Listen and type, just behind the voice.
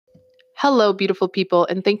Hello, beautiful people,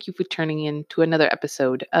 and thank you for tuning in to another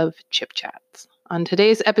episode of Chip Chats. On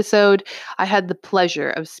today's episode, I had the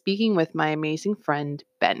pleasure of speaking with my amazing friend,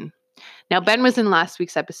 Ben. Now, Ben was in last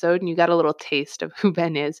week's episode, and you got a little taste of who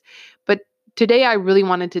Ben is, but today I really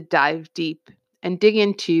wanted to dive deep and dig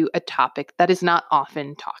into a topic that is not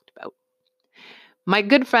often talked about. My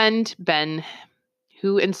good friend, Ben,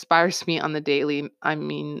 who inspires me on the daily. I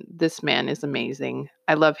mean, this man is amazing.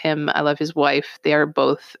 I love him. I love his wife. They are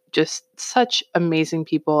both just such amazing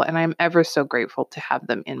people, and I'm ever so grateful to have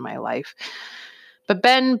them in my life. But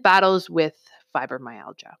Ben battles with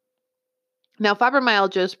fibromyalgia. Now,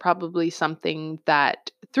 fibromyalgia is probably something that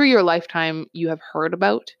through your lifetime you have heard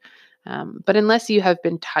about. But unless you have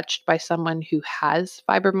been touched by someone who has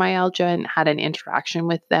fibromyalgia and had an interaction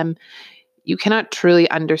with them, you cannot truly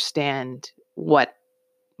understand what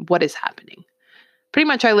is happening. Pretty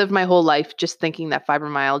much I lived my whole life just thinking that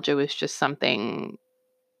fibromyalgia was just something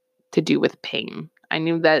to do with pain. I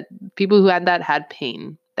knew that people who had that had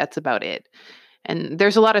pain. That's about it. And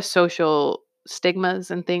there's a lot of social stigmas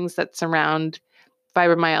and things that surround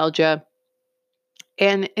fibromyalgia.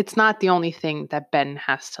 And it's not the only thing that Ben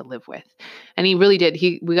has to live with. And he really did.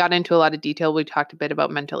 We got into a lot of detail. We talked a bit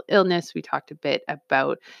about mental illness. We talked a bit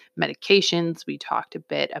about medications. We talked a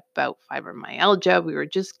bit about fibromyalgia. We were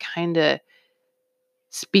just kind of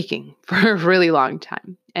speaking for a really long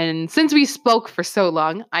time. And since we spoke for so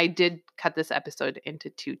long, I did cut this episode into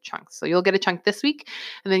 2 chunks. So you'll get a chunk this week,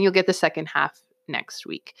 and then you'll get the second half next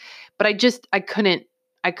week. But I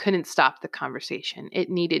couldn't stop the conversation. It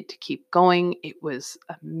needed to keep going. It was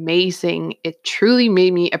amazing. It truly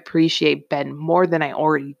made me appreciate Ben more than I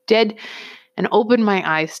already did and opened my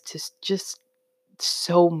eyes to just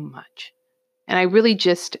so much. And I really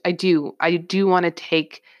I do want to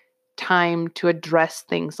take time to address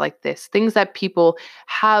things like this, things that people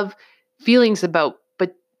have feelings about,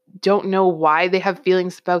 but don't know why they have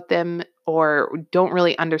feelings about them or don't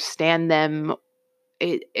really understand them.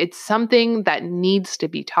 It's something that needs to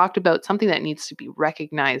be talked about, something that needs to be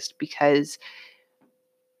recognized, because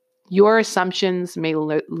your assumptions may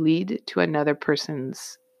lead to another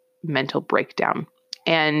person's mental breakdown.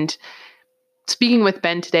 And speaking with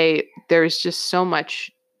Ben today, there's just so much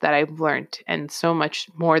that I've learned and so much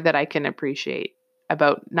more that I can appreciate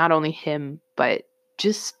about not only him, but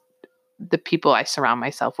just the people I surround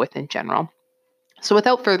myself with in general. So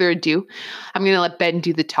without further ado, I'm going to let Ben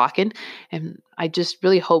do the talking. And I just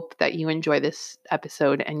really hope that you enjoy this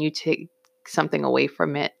episode and you take something away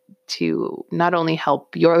from it to not only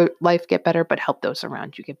help your life get better, but help those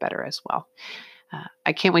around you get better as well.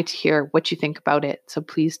 I can't wait to hear what you think about it. So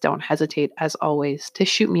please don't hesitate, as always, to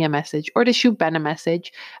shoot me a message or to shoot Ben a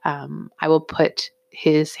message. I will put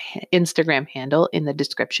his Instagram handle in the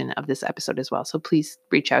description of this episode as well. So please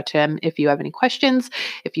reach out to him if you have any questions,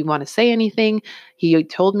 if you want to say anything. He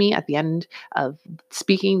told me at the end of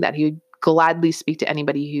speaking that he would gladly speak to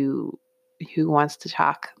anybody who wants to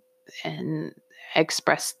talk and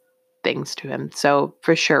express things to him. So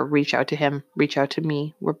for sure, reach out to him, reach out to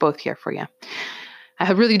me. We're both here for you.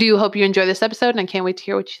 I really do hope you enjoy this episode, and I can't wait to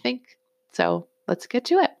hear what you think. So let's get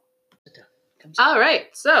to it. All right.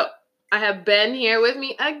 So I have Ben here with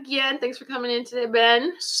me again. Thanks for coming in today,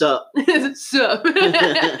 Ben. Sup? Sup? Me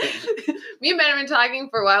and Ben have been talking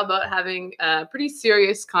for a while about having a pretty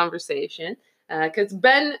serious conversation. Because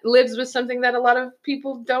Ben lives with something that a lot of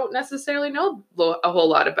people don't necessarily know a whole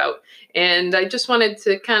lot about. And I just wanted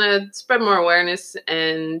to kind of spread more awareness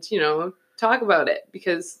and, talk about it,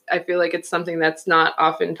 because I feel like it's something that's not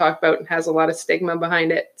often talked about and has a lot of stigma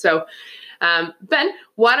behind it. So, Ben,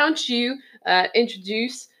 why don't you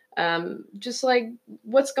introduce just like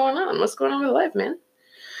what's going on? What's going on with life, man?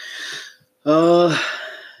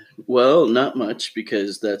 Well, not much,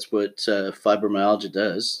 because that's what fibromyalgia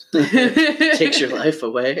does. Takes your life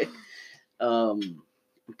away.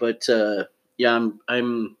 But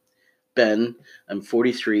I'm Ben. I'm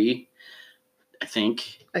 43. I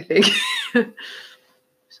think.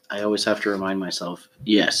 I always have to remind myself.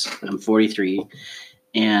 Yes, I'm 43,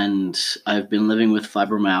 and I've been living with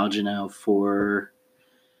fibromyalgia now for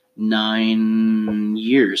 9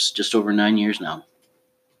 years, just over 9 years now.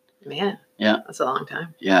 Man. Yeah. That's a long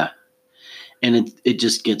time. Yeah. And it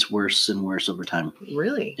just gets worse and worse over time.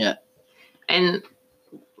 Really? Yeah. And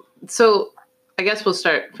so I guess we'll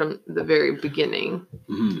start from the very beginning.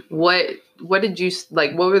 Mm-hmm. What did you,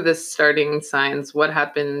 like, what were the starting signs? What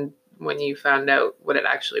happened when you found out what it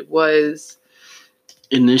actually was?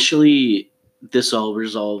 Initially, this all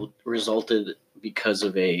resulted because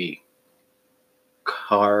of a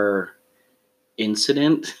car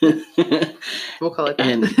incident. We'll call it that.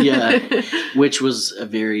 And yeah, which was a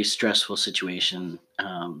very stressful situation.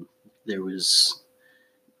 there was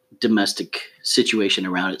domestic situation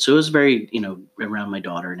around it. So it was very, around my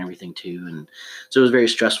daughter and everything too. And so it was very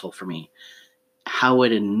stressful for me. How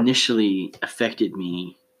it initially affected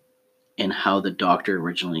me and how the doctor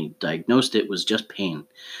originally diagnosed it was just pain.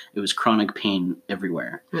 It was chronic pain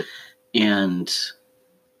everywhere. And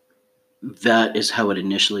that is how it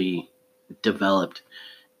initially developed.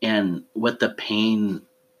 And what the pain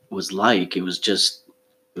was like, it was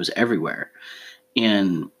everywhere.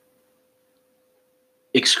 And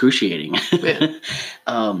excruciating.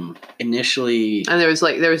 Initially, and there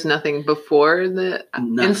was nothing before the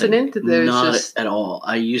incident. There was not just at all.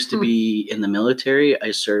 I used to be in the military.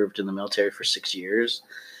 I served in the military for 6 years.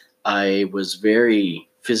 I was very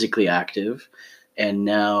physically active, and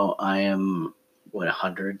now I am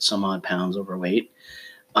 100 some odd pounds overweight,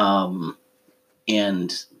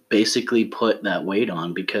 and basically put that weight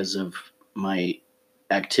on because of my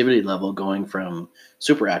activity level going from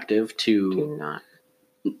super active to not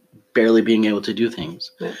barely being able to do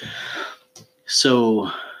things. Yeah. So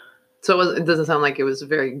it doesn't sound like it was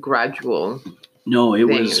very gradual. No, it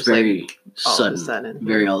was very sudden.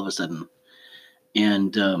 Very all of a sudden.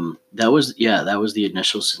 And that was the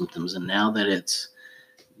initial symptoms. And now that it's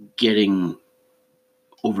getting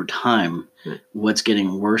over time, what's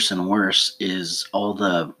getting worse and worse is all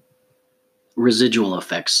the residual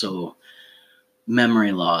effects. So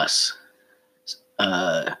memory loss,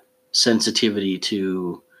 sensitivity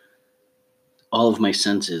to all of my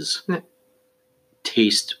senses.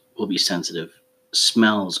 Taste will be sensitive.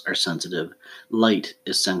 Smells are sensitive. Light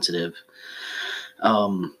is sensitive.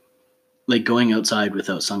 Like going outside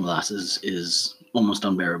without sunglasses is almost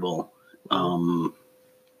unbearable.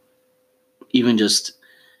 Even just,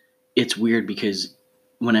 it's weird because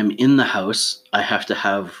when I'm in the house, I have to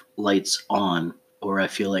have lights on or I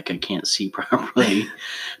feel like I can't see properly.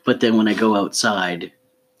 But then when I go outside,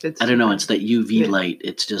 I don't know, it's that UV light.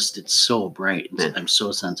 It's so bright. I'm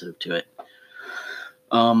so sensitive to it.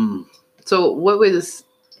 So what was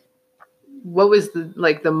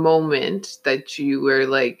the moment that you were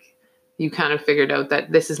like, you kind of figured out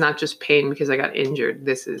that this is not just pain because I got injured.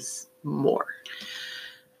 This is more.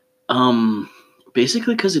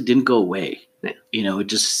 Basically because it didn't go away. Yeah.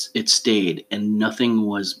 It stayed and nothing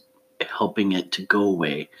was helping it to go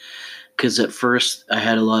away. Because at first I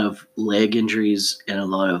had a lot of leg injuries and a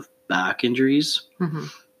lot of back injuries,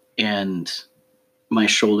 and my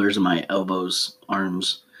shoulders and my elbows,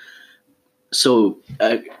 arms. So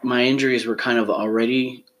my injuries were kind of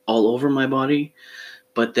already all over my body,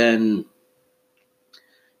 but then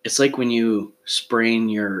it's like when you sprain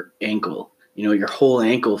your ankle, your whole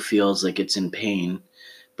ankle feels like it's in pain,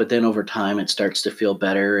 but then over time it starts to feel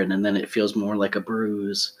better, and then it feels more like a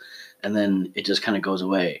bruise, and then it just kind of goes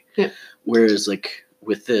away. Yeah. Whereas like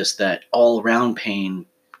with this, that all around pain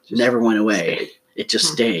just never went away. Stayed. It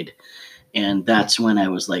just stayed. And that's when I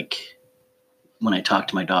was like, when I talked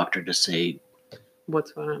to my doctor to say,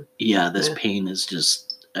 what's going on? Yeah, this pain is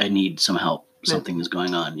just, I need some help. Something is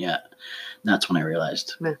going on. Yeah. That's when I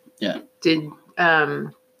realized. Yeah. Did,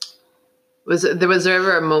 was there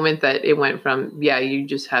ever a moment that it went from, you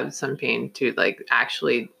just have some pain to like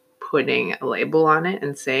actually putting a label on it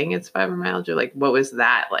and saying it's fibromyalgia? Like, what was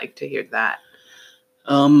that like to hear that?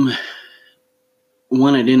 One,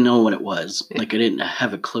 I didn't know what it was. Like, I didn't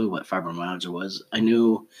have a clue what fibromyalgia was. I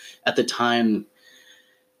knew at the time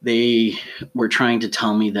they were trying to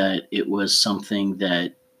tell me that it was something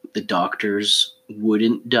that the doctors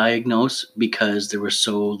wouldn't diagnose because there was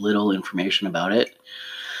so little information about it.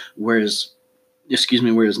 Whereas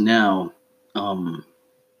now,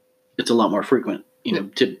 it's a lot more frequent,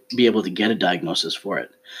 to be able to get a diagnosis for it.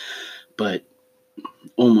 But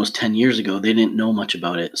almost 10 years ago, they didn't know much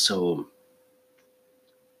about it. So,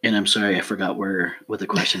 and I'm sorry, I forgot what the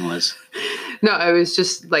question was. No, I was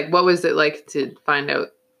just like, what was it like to find out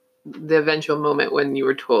the eventual moment when you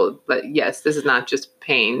were told that, yes, this is not just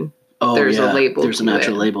pain. Oh, there's a label. There's an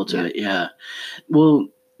actual label to it. Yeah. Well,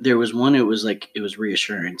 there was one, it was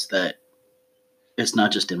reassurance that it's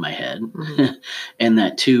not just in my head. And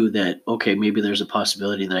that too, that, okay, maybe there's a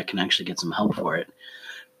possibility that I can actually get some help for it.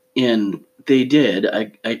 And they did.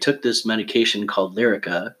 I took this medication called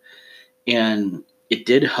Lyrica, and it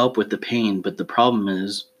did help with the pain, but the problem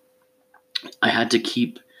is I had to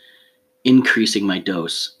keep increasing my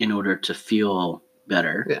dose in order to feel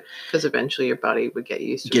better. Yeah, because eventually your body would get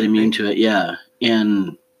used to it. Get immune to it, yeah.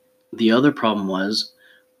 And the other problem was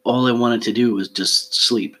all I wanted to do was just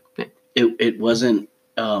sleep. Yeah. It wasn't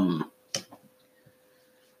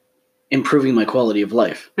improving my quality of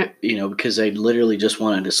life, because I literally just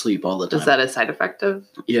wanted to sleep all the time. Is that a side effect of?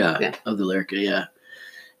 Yeah. Of the Lyrica, yeah.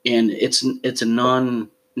 And it's a non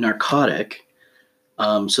narcotic.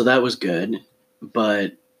 So that was good,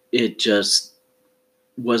 but it just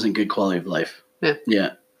wasn't good quality of life.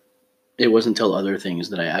 Yeah. It wasn't until other things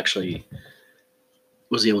that I actually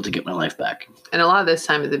was able to get my life back. And a lot of this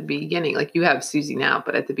time at the beginning, like you have Susie now,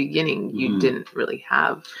 but at the beginning you didn't really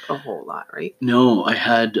have a whole lot, right? No, I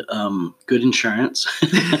had good insurance.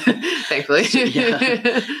 Thankfully.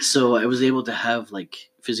 So I was able to have like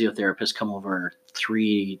physiotherapists come over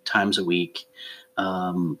 3 times a week.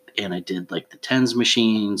 And I did like the TENS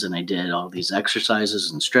machines, and I did all these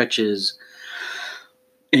exercises and stretches,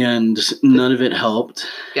 and none of it helped.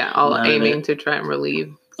 Yeah, all aiming to try and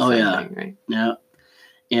relieve something, right? Yeah.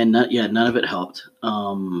 And none of it helped.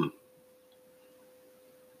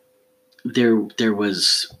 There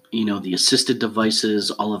was, the assisted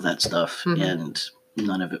devices, all of that stuff, and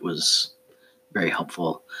none of it was very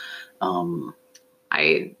helpful.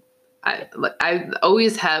 I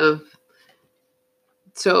always have.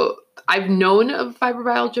 So I've known of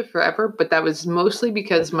fibromyalgia forever, but that was mostly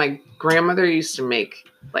because my grandmother used to make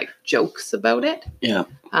like jokes about it. Yeah.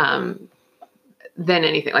 Than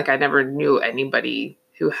anything. Like I never knew anybody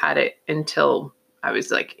who had it until I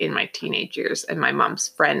was like in my teenage years, and my mom's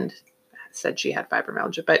friend said she had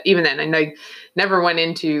fibromyalgia. But even then, I never went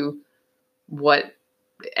into what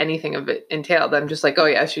anything of it entailed. I'm just like, oh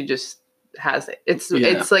yeah, she just has it. It's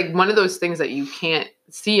like one of those things that you can't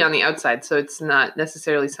see on the outside, so it's not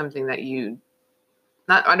necessarily something that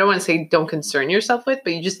I don't want to say don't concern yourself with,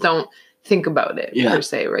 but you just don't think about it per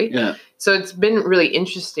se, right? Yeah. So it's been really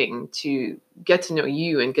interesting to get to know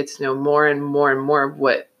you and get to know more and more and more of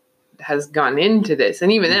what has gone into this.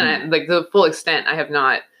 And even then, like the full extent, I have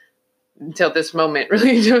not until this moment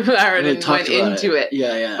really went into it.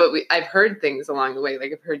 Yeah. But I've heard things along the way.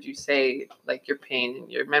 Like I've heard you say like your pain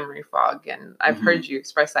and your memory fog, and I've heard you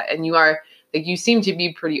express that. And you are like, you seem to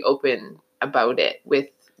be pretty open about it with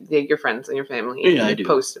your friends and your family. And I do.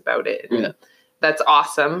 Post about it. And that's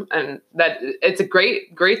awesome. And that it's a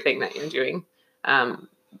great thing that you're doing.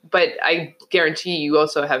 But I guarantee you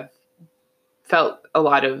also have felt a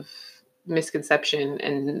lot of misconception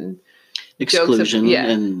and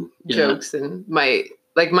exclusion jokes. And my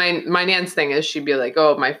nan's thing is she'd be like,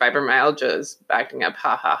 oh, my fibromyalgia is acting up,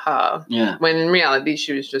 ha ha ha. Yeah. When in reality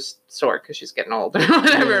she was just sore because she's getting old or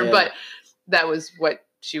whatever. But that was what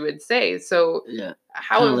she would say. So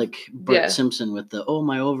how like Bart Simpson with the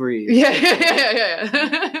my ovaries.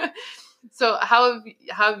 Yeah. So how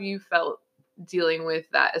have you felt dealing with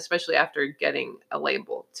that, especially after getting a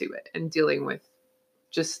label to it and dealing with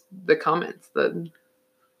just the comments?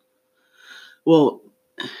 Well,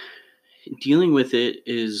 dealing with it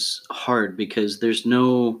is hard because there's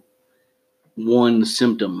no one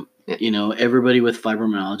symptom. Everybody with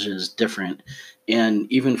fibromyalgia is different. And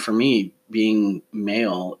even for me, being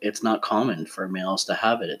male, it's not common for males to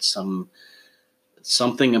have it. It's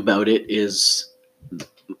something about it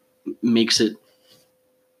makes it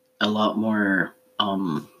a lot more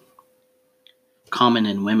common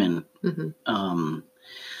in women.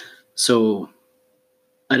 So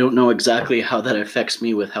I don't know exactly how that affects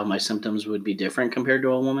me with how my symptoms would be different compared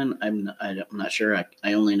to a woman. I'm not sure.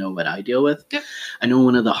 I only know what I deal with. Yep. I know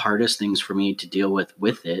one of the hardest things for me to deal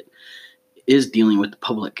with it is dealing with the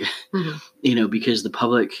public, because the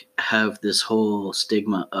public have this whole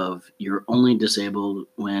stigma of you're only disabled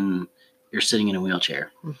when you're sitting in a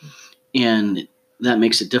wheelchair. And that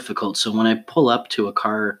makes it difficult. So when I pull up to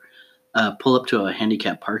a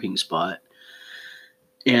handicapped parking spot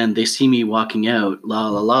and they see me walking out, la,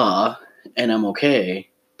 la, la, and I'm okay.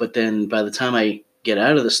 But then by the time I get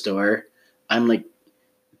out of the store, I'm like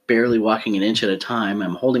barely walking an inch at a time.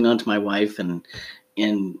 I'm holding on to my wife and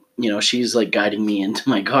she's like guiding me into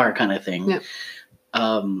my car kind of thing.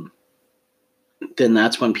 Yeah. Then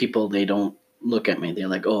that's when people, they don't look at me. They're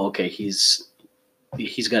like, oh, okay, he's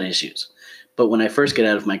got issues. But when I first get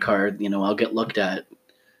out of my car, I'll get looked at.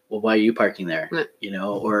 Well, why are you parking there? Yeah.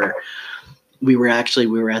 Or we were at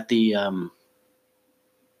the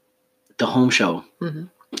home show.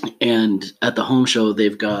 And at the home show,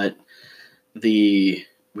 they've got we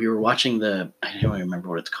were watching I don't remember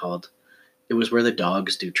what it's called. It was where the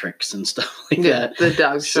dogs do tricks and stuff like that. The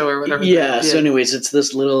dog show or whatever. Yeah. So anyways, it's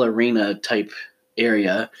this little arena type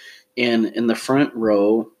area. And in the front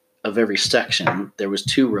row of every section, there was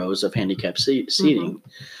 2 rows of handicapped seating.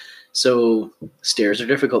 So stairs are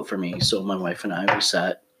difficult for me. So my wife and I, we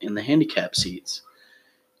sat in the handicapped seats.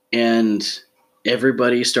 And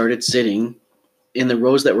everybody started sitting in the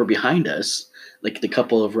rows that were behind us, like the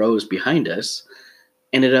couple of rows behind us,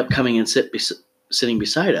 ended up coming and sitting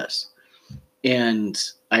beside us. And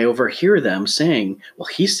I overhear them saying, well,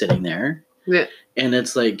 he's sitting there. Yeah. And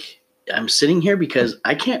it's like, I'm sitting here because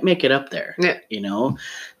I can't make it up there. Yeah. You know,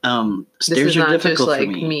 This stairs is are not difficult just like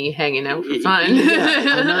for me. me hanging out for fun. Yeah,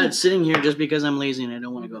 I'm not sitting here just because I'm lazy and I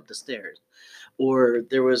don't want to go up the stairs. Or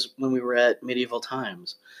there was when we were at Medieval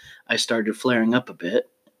Times, I started flaring up a bit,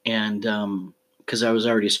 and because I was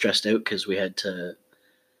already stressed out because we had to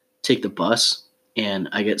take the bus, and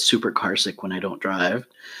I get super car sick when I don't drive.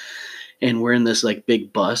 And we're in this like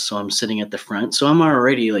big bus, so I'm sitting at the front. So I'm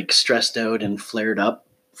already like stressed out and flared up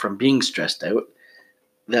from being stressed out.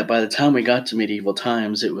 That by the time we got to Medieval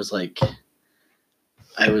Times, it was like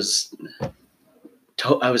I was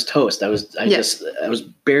toast. I was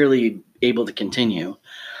barely able to continue.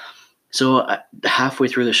 So halfway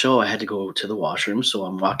through the show, I had to go to the washroom. So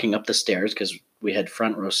I'm walking up the stairs because we had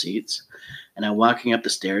front row seats, and I'm walking up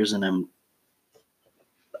the stairs, and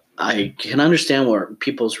I can understand what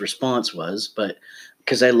people's response was, but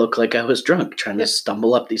because I looked like I was drunk trying to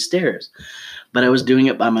stumble up these stairs, but I was doing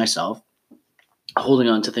it by myself, holding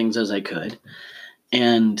on to things as I could,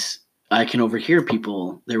 and I can overhear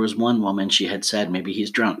people. There was one woman, she had said, maybe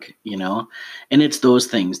he's drunk, and it's those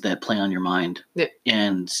things that play on your mind. Yeah.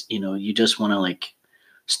 And, you just want to like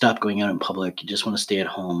stop going out in public. You just want to stay at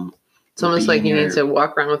home. It's almost like you need to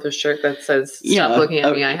walk around with a shirt that says, stop looking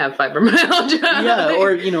at me, I have fibromyalgia. Yeah,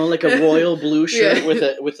 or, like a royal blue shirt with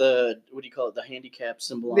a, what do you call it, the handicap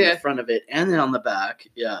symbol on the front of it, and then on the back,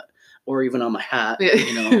 or even on my hat,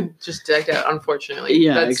 Just decked out, unfortunately.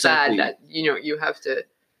 Yeah, that's exactly. sad that, you have to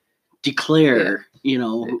declare,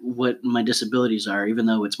 what my disabilities are, even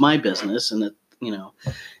though it's my business, and that,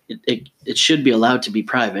 it should be allowed to be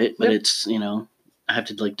private, but it's, I have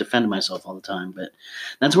to like defend myself all the time. But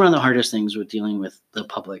that's one of the hardest things with dealing with the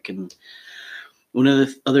public. And one of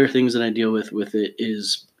the other things that I deal with it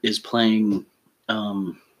is playing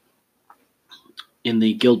in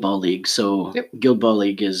the Guild Ball League. So Guild Ball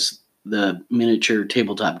League is the miniature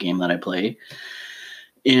tabletop game that I play.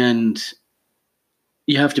 And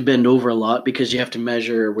you have to bend over a lot because you have to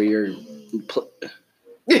measure where you're...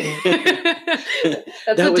 That's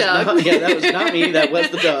that a was dog. That was not me. That was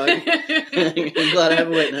the dog. I'm glad I have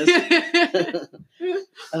a witness.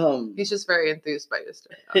 He's just very enthused by your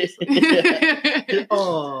story.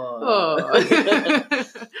 Oh.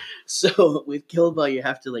 So with Guild Ball, you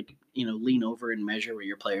have to lean over and measure where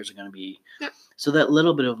your players are going to be. Yep. So that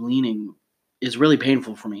little bit of leaning is really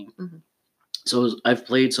painful for me. Mm-hmm. So I've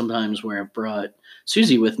played sometimes where I've brought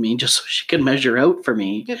Susie with me just so she can measure out for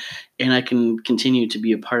me, and I can continue to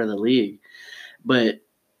be a part of the league. But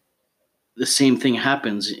the same thing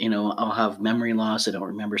happens, I'll have memory loss. I don't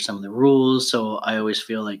remember some of the rules. So I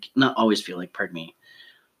not always feel like, pardon me.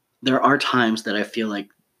 There are times that I feel like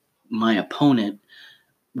my opponent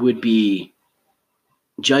would be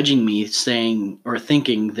judging me, saying or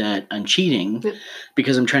thinking that I'm cheating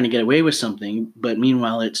because I'm trying to get away with something. But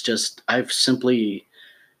meanwhile, it's just, I've simply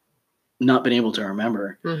not been able to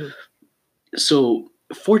remember. Mm-hmm. So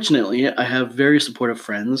fortunately, I have very supportive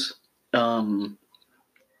friends. And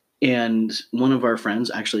one of our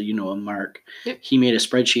friends, actually, Mark, he made a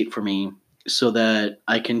spreadsheet for me so that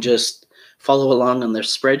I can just follow along on their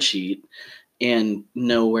spreadsheet and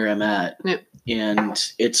know where I'm at. Yep. And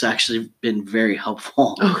it's actually been very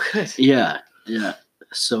helpful. Oh, good. Yeah.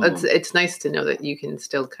 So it's nice to know that you can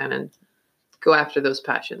still kind of go after those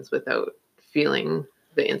passions without feeling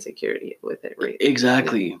the insecurity with it, right?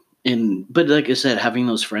 Exactly. But like I said, having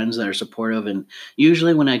those friends that are supportive, and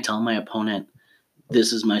usually when I tell my opponent,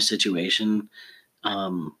 this is my situation,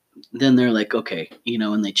 then they're like, okay,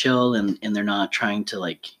 and they chill, and they're not trying to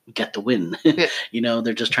like get the win.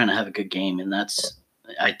 They're just trying to have a good game. And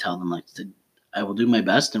I tell them I will do my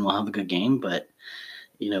best and we'll have a good game, but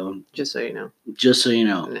just so you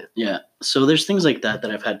know. Yeah. So there's things like that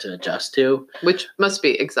I've had to adjust to, which must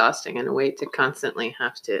be exhausting in a way to constantly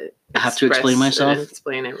have to explain myself and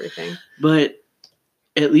explain everything. But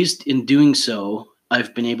at least in doing so,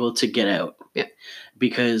 I've been able to get out. Yeah.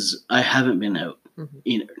 Because I haven't been out,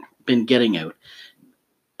 mm-hmm. Been getting out.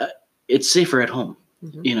 It's safer at home.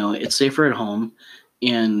 Mm-hmm. It's safer at home.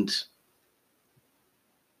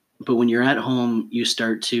 But when you're at home, you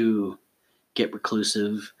start to get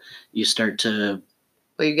reclusive. You start to...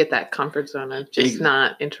 Well, you get that comfort zone of just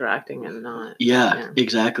not interacting and not... Yeah,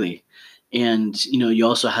 exactly. And, you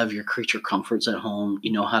also have your creature comforts at home.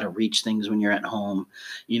 You know how to reach things when you're at home.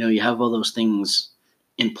 You have all those things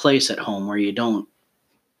in place at home where you don't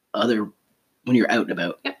when you're out and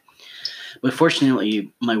about. Yep. But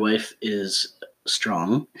fortunately, my wife is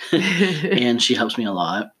strong and she helps me a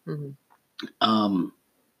lot. Mm-hmm.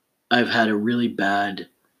 I've had a really bad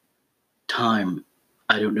time,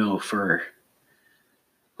 I don't know, for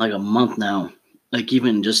like a month now. Like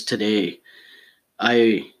even just today,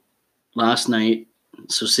 I last night,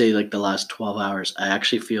 so say like the last 12 hours, I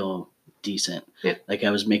actually feel decent. Yeah. Like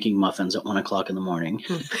I was making muffins at 1 o'clock in the morning.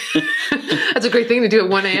 That's a great thing to do at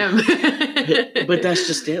 1 a.m. But that's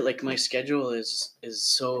just it. Like my schedule is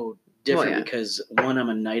so different because one, I'm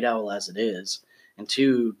a night owl as it is, and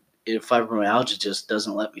two, fibromyalgia just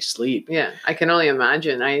doesn't let me sleep. Yeah, I can only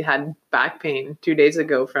imagine. I had back pain 2 days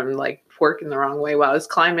ago from like working the wrong way while I was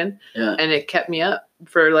climbing, and it kept me up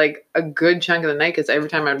for like a good chunk of the night because every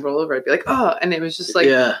time I'd roll over, I'd be like, oh, and it was just like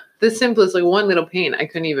the simplest, like one little pain. I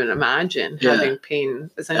couldn't even imagine having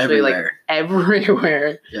pain essentially everywhere. Like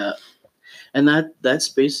everywhere. Yeah, and that's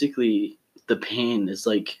basically the pain. Is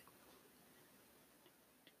like,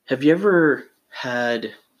 have you ever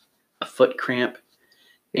had a foot cramp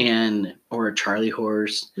or a Charlie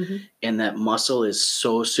horse, and that muscle is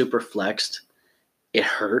so super flexed, it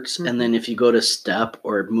hurts. And then if you go to step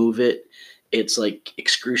or move it, it's like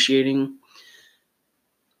excruciating.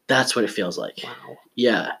 That's what it feels like. Wow.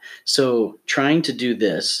 Yeah. So trying to do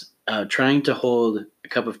this, trying to hold a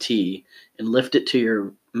cup of tea and lift it to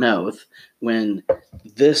your mouth when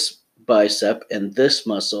this bicep and this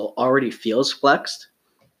muscle already feels flexed,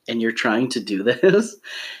 and you're trying to do this,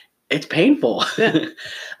 it's painful. Yeah.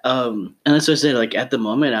 And that's what I said. Like at the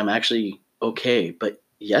moment, I'm actually okay. But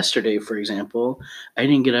yesterday, for example, I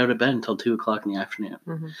didn't get out of bed until 2 o'clock in the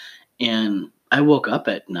afternoon. And I woke up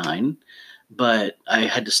at 9, but I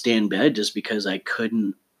had to stay in bed just because I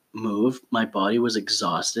couldn't move. My body was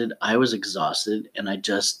exhausted. I was exhausted. And I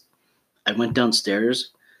went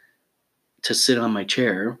downstairs to sit on my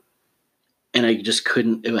chair, and I just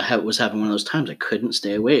couldn't. It was having one of those times I couldn't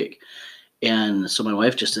stay awake. And so my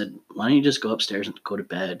wife just said, why don't you just go upstairs and go to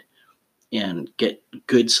bed and get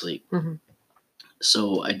good sleep?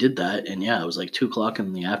 So I did that. And yeah, it was like 2 o'clock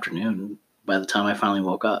in the afternoon by the time I finally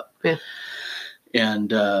woke up. Yeah. And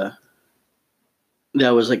that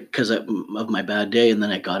was like because of my bad day. And then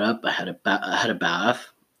I got up, I had a bath.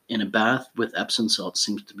 And a bath with Epsom salt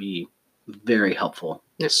seems to be very helpful.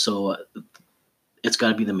 Yeah. So it's got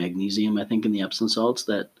to be the magnesium, I think, in the Epsom salts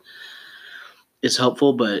that is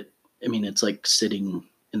helpful. But I mean, it's like sitting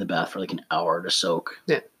in the bath for like an hour to soak.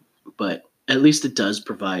 Yeah. But at least it does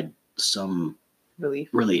provide some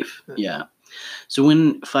relief. Yeah. So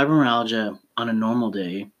when fibromyalgia on a normal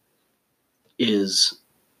day is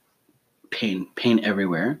pain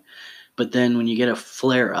everywhere, but then when you get a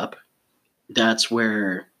flare up, that's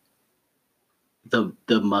where the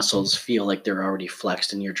muscles feel like they're already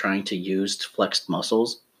flexed and you're trying to use flexed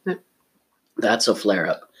muscles. Yeah. That's a flare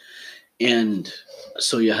up. And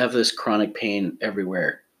so you have this chronic pain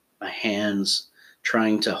everywhere. My hands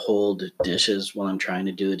trying to hold dishes while I'm trying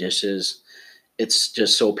to do the dishes. It's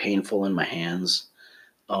just so painful in my hands.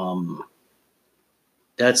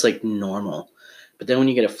 That's like normal. But then when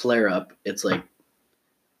you get a flare up, it's like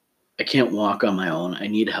I can't walk on my own. I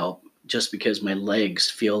need help just because my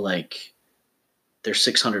legs feel like they're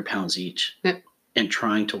 600 pounds each. Yeah. And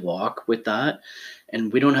trying to walk with that.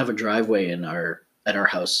 And we don't have a driveway at our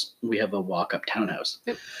house. We have a walk-up townhouse.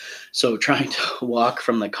 Yep. So trying to walk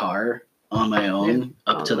from the car on my own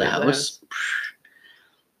up to the house.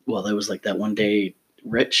 Well, there was like that one day,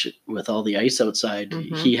 Rich, with all the ice outside,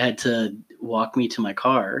 he had to walk me to my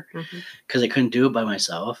car because I couldn't do it by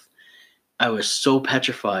myself. I was so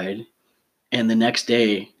petrified. And the next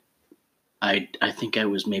day, I think I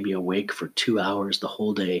was maybe awake for 2 hours the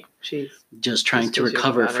whole day. Jeez. Just trying to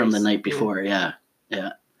recover from the night before. Yeah.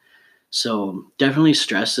 So definitely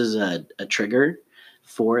stress is a trigger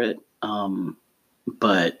for it.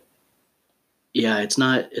 But yeah, it's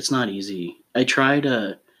not easy. I try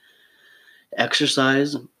to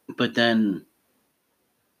exercise, but then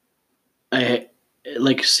I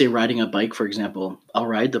like say riding a bike, for example, I'll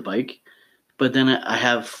ride the bike, but then I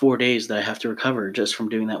have 4 days that I have to recover just from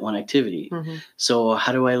doing that one activity. So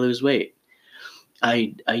how do I lose weight?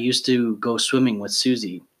 I used to go swimming with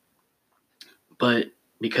Susie, but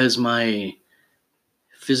because my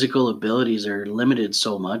physical abilities are limited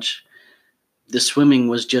so much, the swimming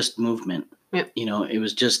was just movement. Yeah. It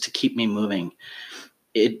was just to keep me moving.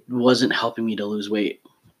 It wasn't helping me to lose weight.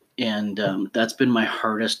 And that's been my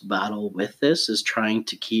hardest battle with this, is trying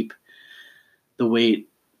to keep the weight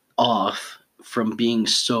off from being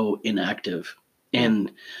so inactive.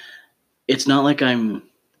 And it's not like I'm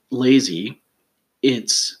lazy.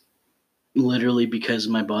 It's literally because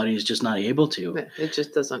my body is just not able to. It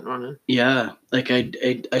just doesn't want to. Yeah. Like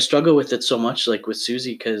I struggle with it so much, like with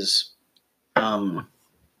Susie, because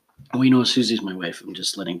we know Susie's my wife. I'm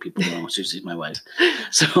just letting people know Susie's my wife.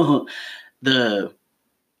 So the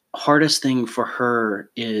hardest thing for her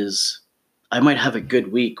is I might have a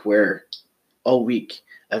good week where all week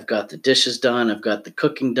I've got the dishes done. I've got the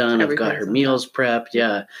cooking done. I've got her meals prepped.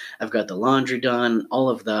 Yeah. I've got the laundry done, all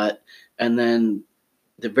of that. And then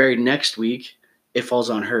the very next week, it falls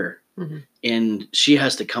on her. Mm-hmm. And she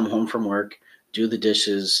has to come home from work, do the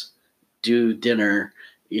dishes, do dinner,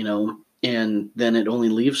 and then it only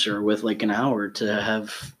leaves her with like an hour to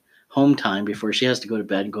have home time before she has to go to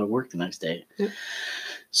bed and go to work the next day. Yeah.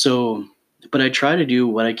 So, but I try to do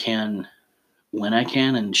what I can when I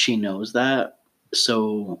can, and she knows that.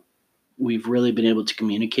 So we've really been able to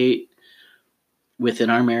communicate within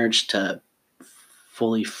our marriage to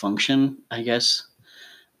fully function, I guess.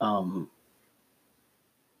 But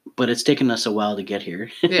it's taken us a while to get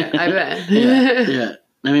here. Yeah, I bet. Yeah.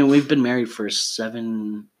 I mean, we've been married for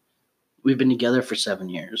we've been together for 7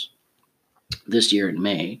 years this year in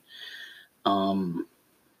May.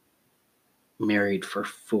 Married for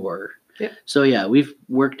 4. Yeah. So yeah, we've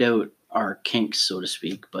worked out our kinks, so to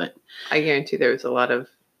speak, but I guarantee there was a lot of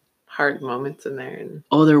hard moments in there.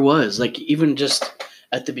 Oh, there was. Like, even just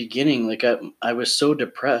at the beginning, like I was so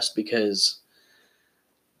depressed because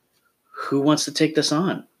who wants to take this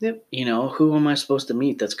on? Yep. Who am I supposed to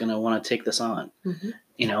meet that's going to want to take this on? Mm-hmm.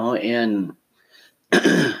 And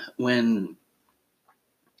when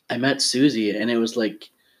I met Susie, and it was like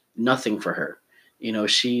nothing for her.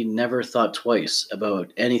 She never thought twice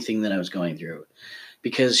about anything that I was going through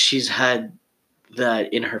because she's had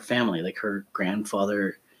that in her family. Like, her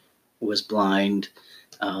grandfather was blind.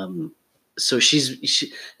 So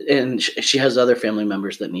she has other family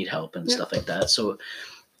members that need help and stuff like that. So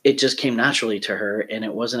it just came naturally to her, and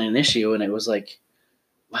it wasn't an issue. And it was like,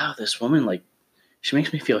 wow, this woman, like, she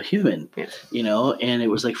makes me feel human, and it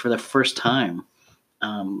was like for the first time,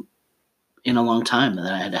 in a long time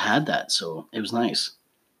that I had that. So it was nice.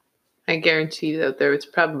 I guarantee that there was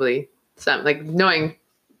probably some, like, knowing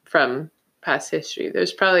from past history,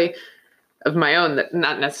 there's probably of my own that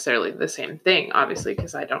not necessarily the same thing, obviously,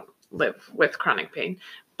 because I don't live with chronic pain,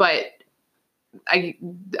 but I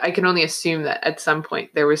can only assume that at some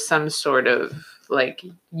point there was some sort of like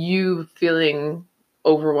you feeling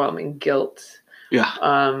overwhelming guilt. Yeah.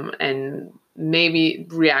 And maybe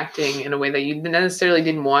reacting in a way that you necessarily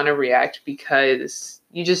didn't want to react because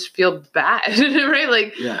you just feel bad, right?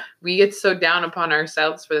 Like, yeah. We get so down upon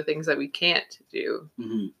ourselves for the things that we can't do,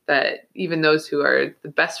 mm-hmm. that even those who are the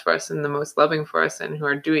best for us and the most loving for us and who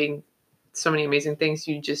are doing so many amazing things,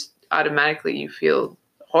 you just automatically, you feel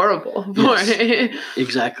horrible for it.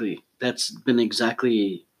 Exactly. That's been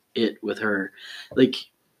exactly it with her. Like,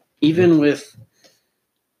 even with,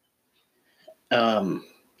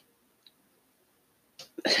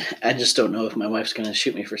 I just don't know if my wife's going to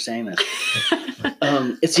shoot me for saying this.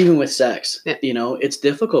 It's even with sex, yeah. It's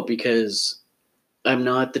difficult because I'm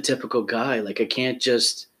not the typical guy. Like, I can't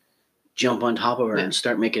just jump on top of her and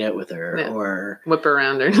start making out with her or whip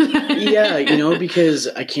around her. Yeah, because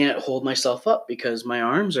I can't hold myself up because my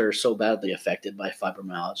arms are so badly affected by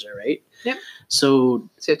fibromyalgia, right? Yep. So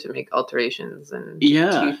you have to make alterations and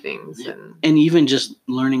do things. And even just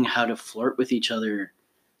learning how to flirt with each other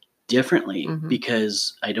differently, mm-hmm.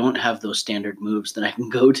 because I don't have those standard moves that I can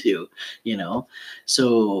go to,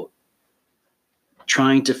 So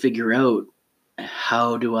trying to figure out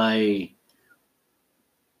how do I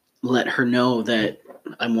let her know that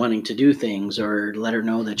I'm wanting to do things, or let her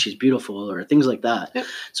know that she's beautiful, or things like that. Yep.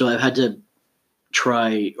 So I've had to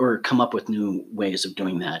try or come up with new ways of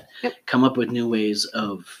doing that. Yep. Come up with new ways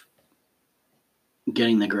of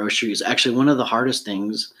getting the groceries. Actually, one of the hardest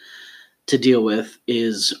things to deal with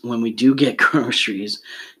is when we do get groceries,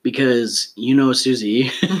 because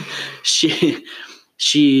Susie,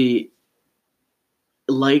 she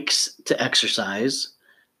likes to exercise,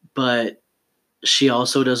 but she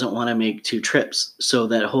also doesn't want to make 2 trips. So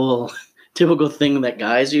that whole typical thing that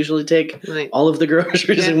guys usually take, all of the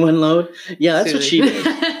groceries in one load. Yeah, that's what she does.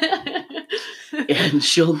 And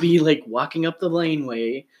she'll be like walking up the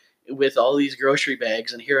laneway with all these grocery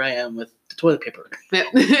bags, and here I am with the toilet paper.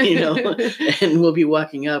 And we'll be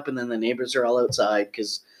walking up, and then the neighbors are all outside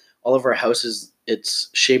because all of our houses, it's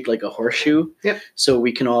shaped like a horseshoe. Yep. So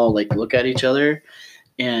we can all like look at each other.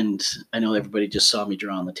 And I know everybody just saw me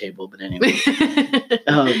draw on the table, but anyway.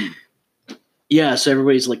 Yeah, so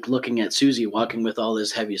everybody's like looking at Susie walking with all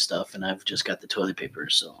this heavy stuff, and I've just got the toilet paper.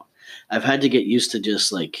 So I've had to get used to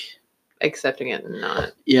just like accepting it and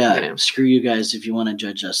not. Yeah, screw you guys. If you want to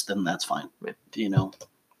judge us, then that's fine. Yeah.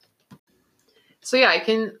 So yeah, I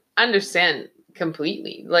can understand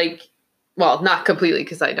completely. Like, well, not completely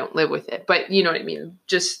because I don't live with it, but you know what I mean?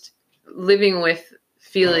 Just living with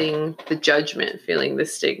feeling the judgment, feeling the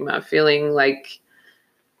stigma, feeling like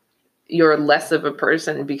you're less of a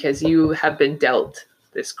person because you have been dealt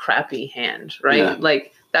this crappy hand, right? Yeah.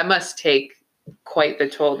 Like that must take quite the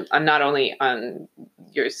toll, not only on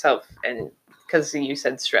yourself, and because you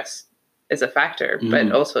said stress is a factor,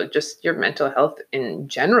 but also just your mental health in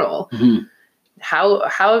general. How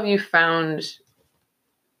have you found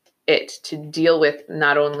it to deal with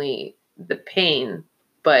not only the pain,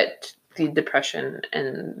 but the depression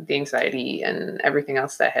and the anxiety and everything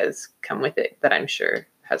else that has come with it, that I'm sure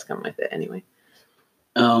has come with it anyway?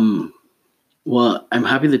 Well, I'm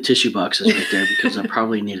happy the tissue box is right there because I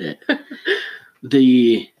probably need it.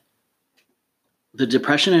 The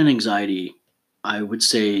depression and anxiety, I would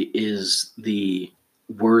say, is the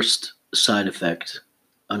worst side effect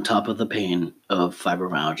on top of the pain of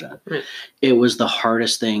fibromyalgia. Right. It was the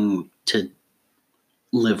hardest thing to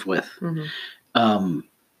live with. And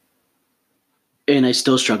I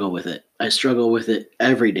still struggle with it. I struggle with it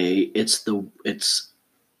every day. It's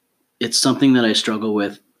something that I struggle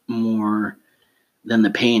with more than the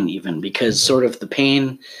pain, even, because sort of the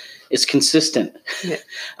pain is consistent. Yeah.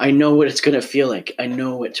 I know what it's going to feel like. I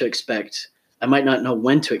know what to expect. I might not know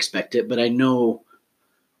when to expect it, but I know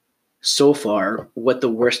so far what the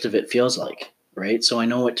worst of it feels like, right? So I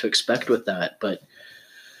know what to expect with that. But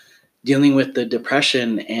dealing with the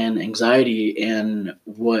depression and anxiety and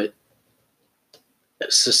what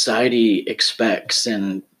society expects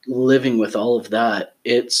and living with all of that,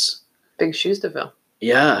 it's big shoes to fill.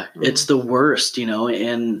 Yeah, it's the worst,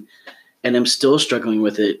 and I'm still struggling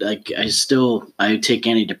with it. Like I take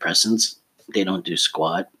antidepressants. They don't do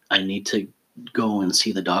squat. I need to go and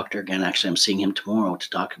see the doctor again. Actually, I'm seeing him tomorrow to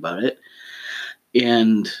talk about it.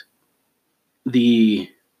 And the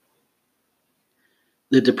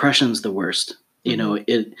depression's the worst.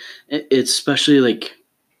 It especially, like,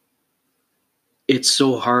 it's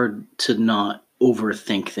so hard to not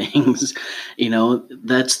overthink things.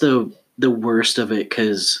 That's the worst of it,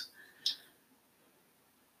 because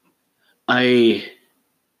my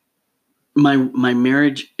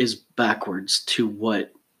marriage is backwards to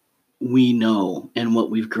what we know and what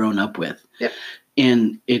we've grown up with. Yep.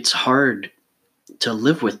 And it's hard to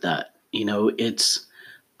live with that.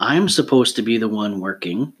 I'm supposed to be the one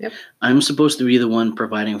working. Yep. I'm supposed to be the one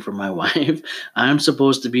providing for my wife. I'm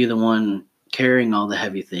supposed to be the one carrying all the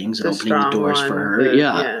heavy things and opening the doors for her.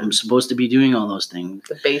 Yeah. I'm supposed to be doing all those things.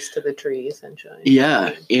 The base to the tree, essentially.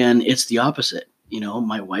 Yeah. And it's the opposite.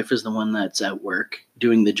 My wife is the one that's at work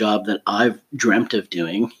doing the job that I've dreamt of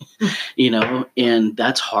doing, and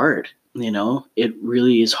that's hard. It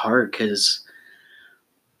really is hard, because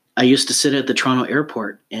I used to sit at the Toronto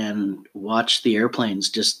airport and watch the airplanes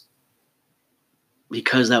just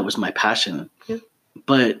because that was my passion. Yeah.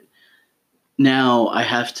 But now I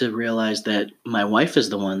have to realize that my wife is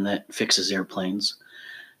the one that fixes airplanes.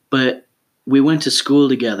 But we went to school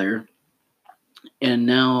together, and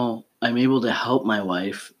now I'm able to help my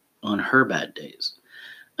wife on her bad days.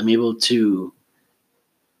 I'm able to,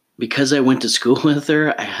 because I went to school with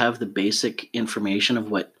her, I have the basic information of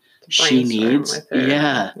what she needs.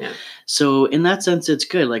 Yeah. So in that sense, it's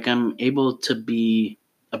good. Like, I'm able to be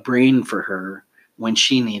a brain for her when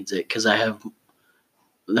she needs it, because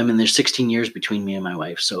there's 16 years between me and my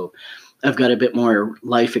wife. So I've got a bit more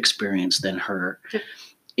life experience than her.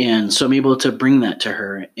 And so I'm able to bring that to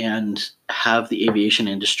her and have the aviation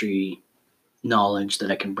industry knowledge that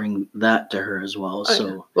I can bring that to her as well.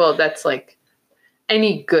 Well, that's like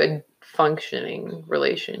any good functioning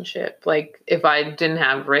relationship. Like, if I didn't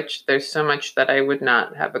have Rich, there's so much that I would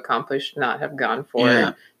not have accomplished, not have gone for.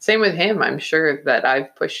 Yeah. Same with him. I'm sure that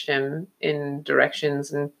I've pushed him in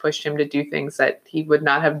directions and pushed him to do things that he would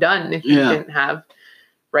not have done if he didn't have,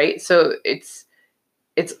 right? So it's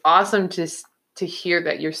awesome to hear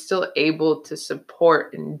that you're still able to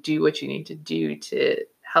support and do what you need to do to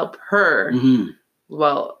help her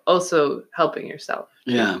while also helping yourself.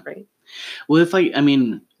 Yeah. Right. Well,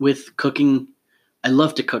 with cooking, I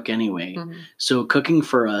love to cook anyway. So cooking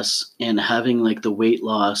for us and having like the weight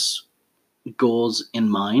loss goals in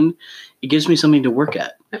mind, it gives me something to work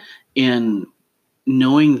at. And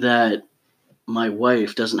knowing that my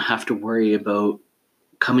wife doesn't have to worry about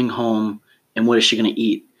coming home and what is she going to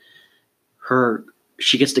eat.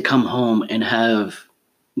 She gets to come home and have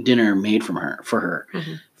dinner made for her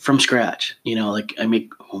from scratch. Like, I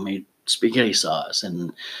make homemade spaghetti sauce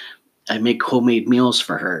and I make homemade meals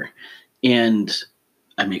for her, and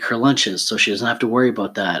I make her lunches so she doesn't have to worry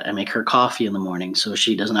about that. I make her coffee in the morning so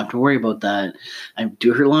she doesn't have to worry about that. I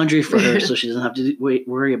do her laundry for her so she doesn't have to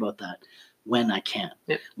worry about that when I can,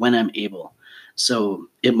 when I'm able. So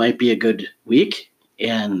it might be a good week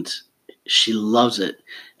and she loves it.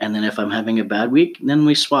 And then if I'm having a bad week, then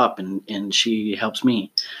we swap and she helps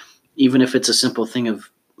me. Even if it's a simple thing of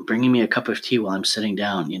bringing me a cup of tea while I'm sitting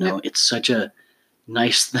down, it's such a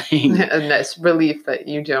nice thing. A nice relief that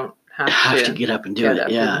you don't have to get up and do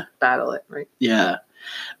it. Yeah. Battle it, right? Yeah.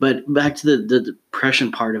 But back to the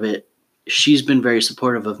depression part of it, she's been very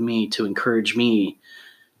supportive of me to encourage me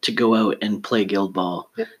to go out and play guild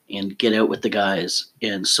ball and get out with the guys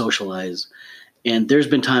and socialize. And there's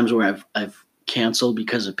been times where I've canceled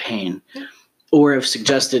because of pain, or have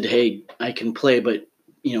suggested, hey, I can play, but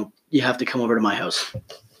you have to come over to my house.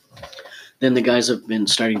 Then the guys have been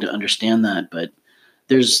starting to understand that. But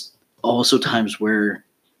there's also times where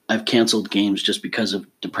I've canceled games just because of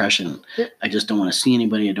depression. I just don't want to see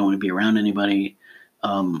anybody. I don't want to be around anybody.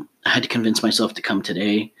 I had to convince myself to come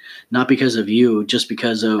today, not because of you, just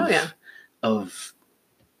because of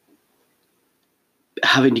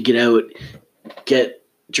having to get out, get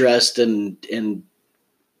dressed and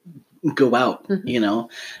go out,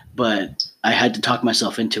 but I had to talk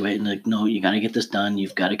myself into it and like, no, you got to get this done.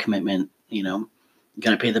 You've got a commitment, you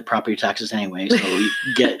got to pay the property taxes anyway. So you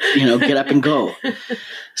get up and go.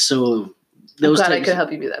 So I'm glad I could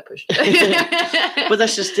help you be that push. But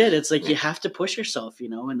that's just it. It's like, you have to push yourself,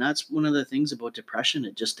 and that's one of the things about depression.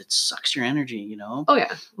 It sucks your energy, Oh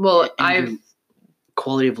yeah. Well,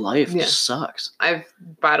 quality of life just sucks. I've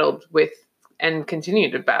battled with and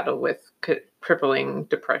continue to battle with crippling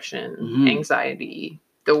depression, anxiety,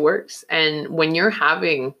 the works. And when you're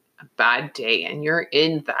having a bad day and you're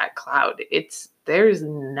in that cloud, there's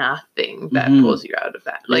nothing that pulls you out of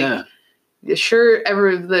that. Like, sure,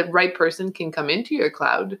 the right person can come into your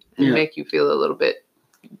cloud and make you feel a little bit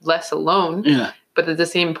less alone. Yeah. But at the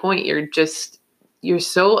same point, you're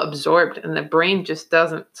so absorbed and the brain just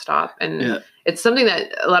doesn't stop. And it's something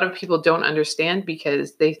that a lot of people don't understand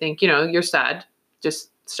because they think, you're sad,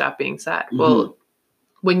 just stop being sad. Well,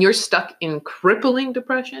 when you're stuck in crippling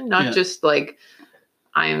depression, not just like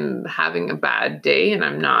I'm having a bad day and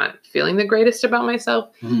I'm not feeling the greatest about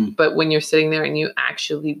myself, but when you're sitting there and you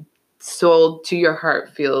actually soul to your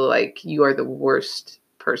heart feel like you are the worst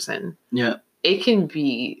person. Yeah. It can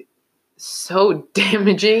be so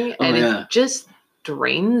damaging and it just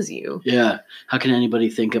drains you. Yeah. How can anybody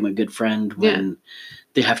think I'm a good friend when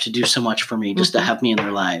they have to do so much for me just to have me in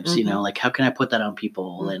their lives? Like, how can I put that on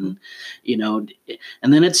people? And,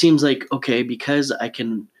 and then it seems like, okay, because I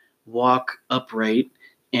can walk upright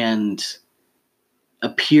and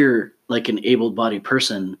appear like an able-bodied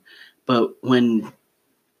person, but when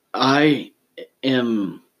I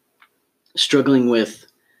am struggling with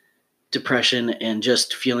depression and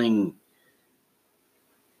just feeling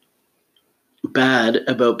bad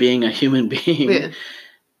about being a human being,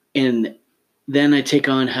 and then I take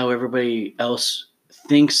on how everybody else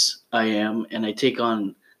thinks I am, and I take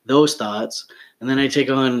on those thoughts, and then I take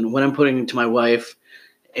on what I'm putting into my wife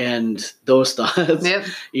and those thoughts, and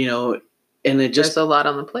it just, there's a lot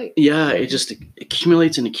on the plate. Yeah, it just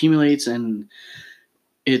accumulates and accumulates, and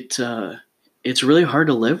it's really hard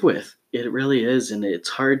to live with. It really is, and it's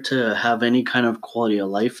hard to have any kind of quality of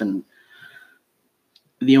life. And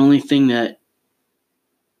the only thing that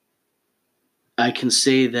I can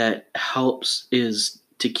say that helps is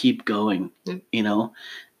to keep going,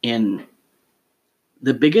 and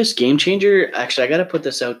the biggest game changer, actually, I got to put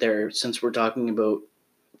this out there since we're talking about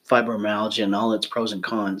fibromyalgia and all its pros and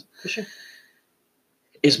cons. For sure.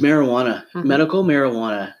 Is marijuana, medical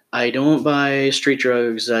marijuana. I don't buy street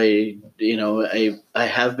drugs. I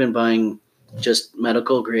have been buying just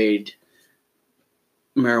medical grade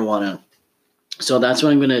marijuana. So that's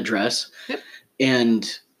what I'm going to address. Yep.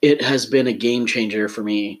 And it has been a game changer for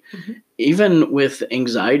me. Even with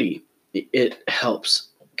anxiety, it helps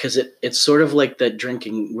because it's sort of like that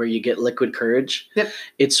drinking where you get liquid courage. Yep.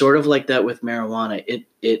 It's sort of like that with marijuana.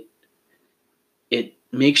 It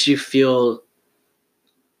makes you feel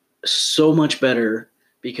so much better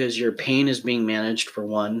because your pain is being managed, for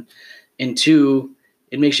one, and two,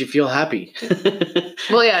 it makes you feel happy.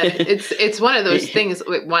 Well, yeah, it's one of those things.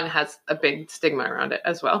 One has a big stigma around it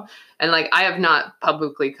as well. And like, I have not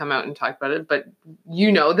publicly come out and talked about it, but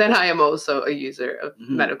that I am also a user of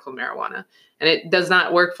medical marijuana, and it does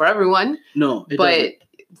not work for everyone. No, but doesn't.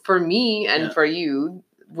 For me and for you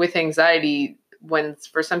with anxiety, when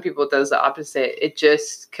for some people it does the opposite, it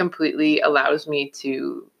just completely allows me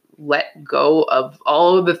to let go of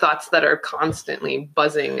all of the thoughts that are constantly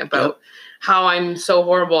buzzing about how I'm so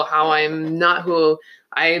horrible, how I'm not who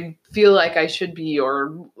I feel like I should be,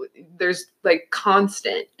 or there's like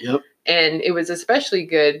constant. Yep. And it was especially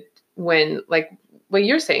good when, like what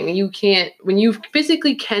you're saying, when you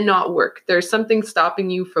physically cannot work, there's something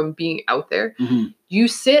stopping you from being out there. You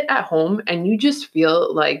sit at home and you just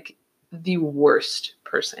feel like the worst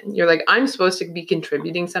person. You're like, I'm supposed to be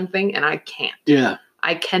contributing something and I can't. Yeah.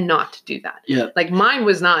 I cannot do that. Yeah. Like mine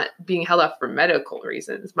was not being held up for medical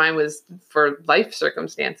reasons. Mine was for life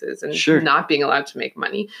circumstances and Sure. not being allowed to make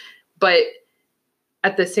money. But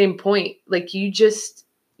at the same point, like you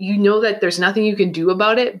know that there's nothing you can do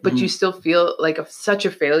about it, but you still feel like such a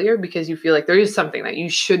failure because you feel like there is something that you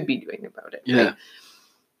should be doing about it. Yeah. Right?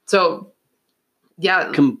 So,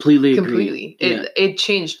 yeah. Completely agree. It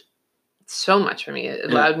changed so much for me. It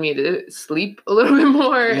allowed me to sleep a little bit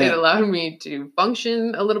more. Yeah. It allowed me to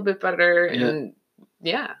function a little bit better. And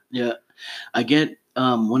yeah. I get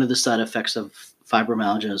one of the side effects of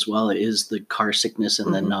fibromyalgia as well is the car sickness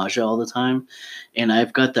and the nausea all the time. And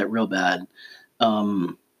I've got that real bad.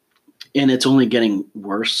 And it's only getting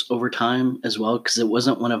worse over time as well, because it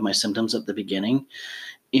wasn't one of my symptoms at the beginning.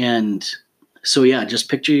 And so, yeah, just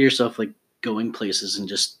picture yourself like going places and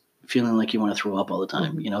just feeling like you want to throw up all the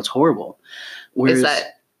time. You know, it's horrible. Whereas, is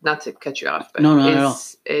that, not to cut you off, but no, not at all.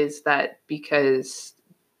 Is that because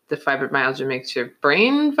the fibromyalgia makes your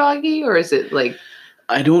brain foggy, or is it like,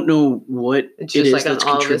 I don't know what it is like that's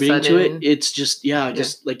contributing to it. It's just,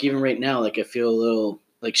 just like even right now, like I feel a little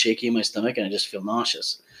like shaky in my stomach and I just feel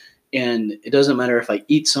nauseous. And it doesn't matter if I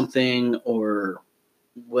eat something or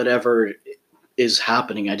whatever is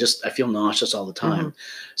happening. I feel nauseous all the time.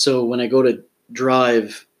 So when I go to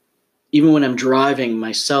drive, even when I'm driving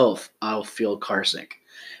myself, I'll feel car sick.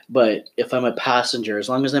 But if I'm a passenger, as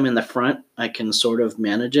long as I'm in the front, I can sort of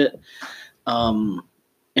manage it.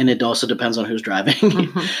 And it also depends on who's driving.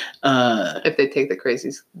 If they take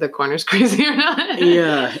the corners crazy or not.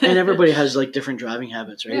 Yeah. And everybody has like different driving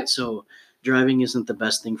habits, right? Yeah. So driving isn't the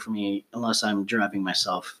best thing for me unless I'm driving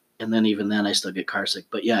myself. And then even then I still get car sick.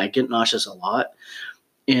 But yeah, I get nauseous a lot.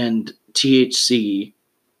 And THC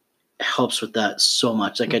helps with that so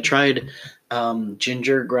much. Like I tried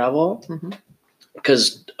ginger Gravol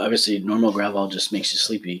because obviously normal Gravol just makes you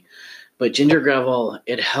sleepy. But ginger Gravol,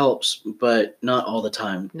 it helps, but not all the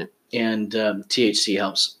time. No. And THC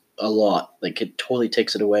helps a lot. Like it totally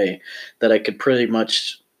takes it away. That I could pretty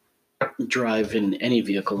much drive in any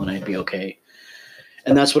vehicle and I'd be okay.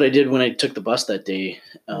 And that's what I did when I took the bus that day.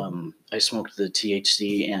 I smoked the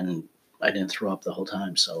THC and I didn't throw up the whole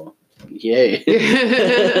time. So yay.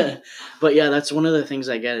 But yeah, that's one of the things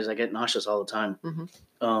I get is I get nauseous all the time.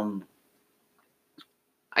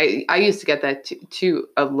 I used to get that too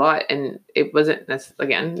a lot, and it wasn't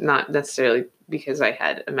not necessarily because I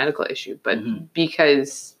had a medical issue, but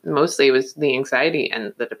because mostly it was the anxiety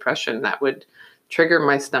and the depression that would trigger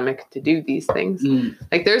my stomach to do these things.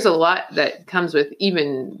 Like there's a lot that comes with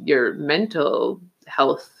even your mental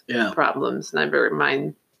health problems, never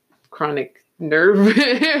mind chronic nerve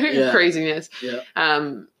craziness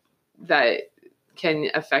that can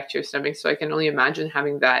affect your stomach. So I can only imagine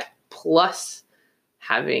having that plus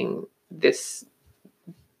having this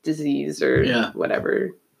disease or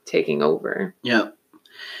whatever taking over. Yeah.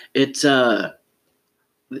 It's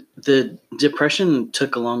the depression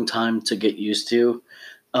took a long time to get used to.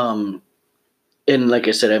 And like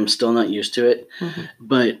I said, I'm still not used to it,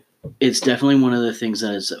 but it's definitely one of the things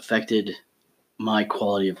that has affected my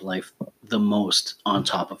quality of life the most on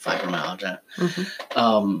top of fibromyalgia.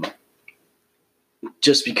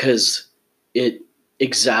 Just because it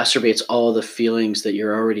exacerbates all the feelings that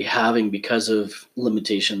you're already having because of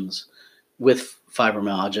limitations with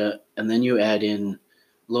fibromyalgia. And then you add in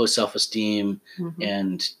low self-esteem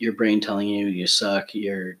and your brain telling you suck.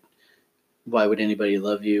 Why would anybody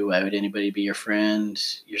love you? Why would anybody be your friend?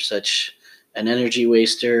 You're such an energy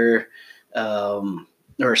waster,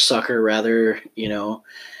 or a sucker rather,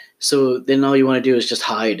 So then all you want to do is just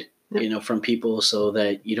hide, from people so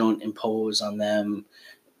that you don't impose on them,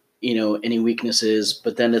 any weaknesses.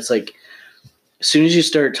 But then it's like, as soon as you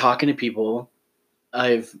start talking to people,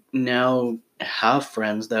 I've now have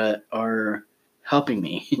friends that are helping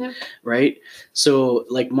me, right? So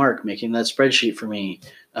like Mark making that spreadsheet for me,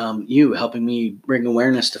 you helping me bring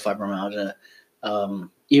awareness to fibromyalgia,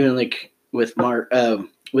 even like with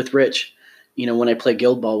with Rich, when I play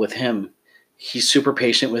Guild Ball with him, he's super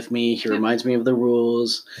patient with me. He reminds me of the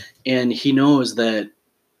rules, and he knows that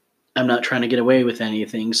I'm not trying to get away with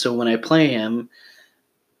anything. So when I play him,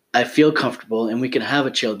 I feel comfortable and we can have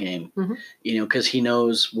a chill game, because he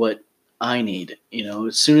knows what I need.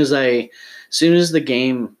 As soon as the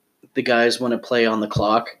game, the guys want to play on the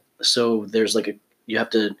clock. So there's you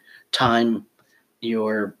have to time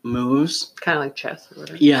your moves. Kind of like chess or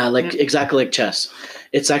whatever. Yeah, exactly like chess.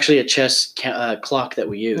 It's actually a chess clock that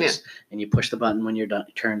we use, and you push the button when your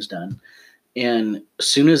turn's done. And as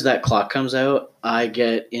soon as that clock comes out, I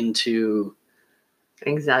get into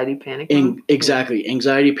anxiety, panic mode. Exactly.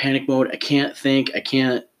 Anxiety, panic mode. I can't think. I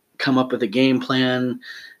can't come up with a game plan.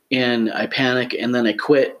 and I panic, and then I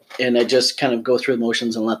quit, and I just kind of go through the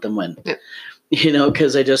motions and let them win. Yep.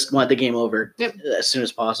 Because I just want the game over Yep. as soon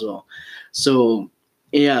as possible. So,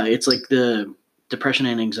 yeah, it's like the depression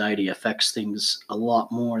and anxiety affects things a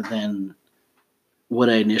lot more than what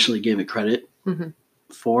I initially gave it credit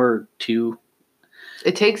for.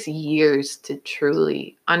 It takes years to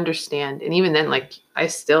truly understand. And even then, like,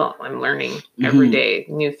 I'm learning every day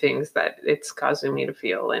new things that it's causing me to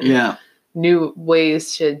feel, and new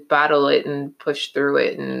ways to battle it and push through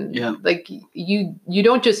it. And like, you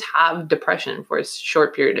don't just have depression for a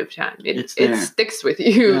short period of time. It sticks with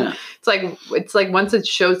you. Yeah. It's like once it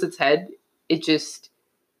shows its head, it just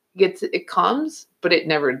it calms, but it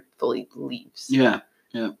never fully leaves. Yeah.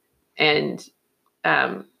 Yeah. And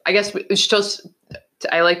I guess it's just,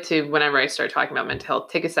 I like to, whenever I start talking about mental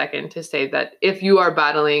health, take a second to say that if you are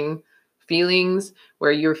battling feelings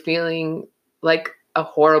where you're feeling like a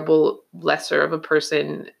horrible lesser of a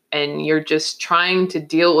person, and you're just trying to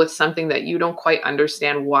deal with something that you don't quite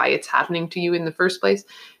understand why it's happening to you in the first place,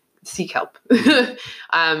 seek help.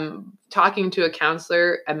 Talking to a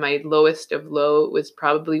counselor at my lowest of low was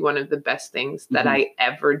probably one of the best things that I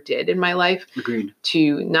ever did in my life. Agreed.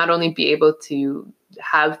 To not only be able to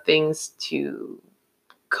have things to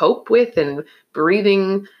cope with and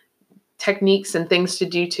breathing techniques and things to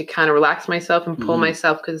do to kind of relax myself and pull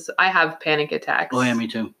myself, because I have panic attacks. Oh yeah, me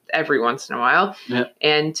too. Every once in a while. Yep.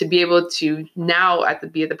 And to be able to now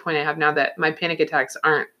be at the point I have now that my panic attacks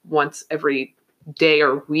aren't once every day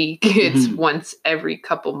or week. It's once every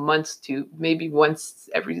couple months to maybe once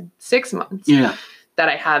every 6 months. Yeah. That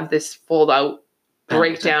I have this full out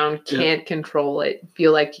breakdown, can't control it,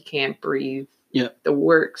 feel like you can't breathe. Yeah. The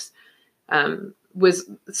works. Was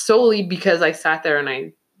solely because I sat there and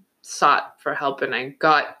I sought for help, and I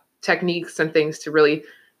got techniques and things to really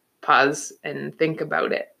pause and think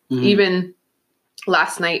about it. Even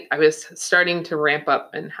last night, I was starting to ramp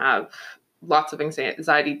up and have lots of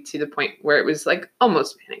anxiety to the point where it was like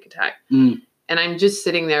almost a panic attack. And I'm just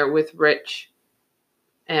sitting there with Rich,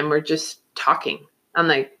 and we're just talking. I'm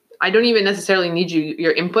like, I don't even necessarily need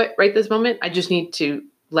your input right this moment. I just need to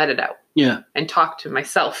let it out. Yeah. And talk to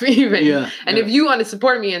myself even. Yeah. And if you want to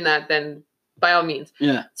support me in that, then by all means.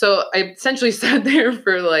 Yeah. So I essentially sat there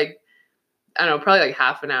for like, I don't know, probably like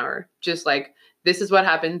half an hour. Just like, this is what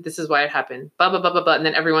happened. This is why it happened. Blah, blah, blah, blah, blah. And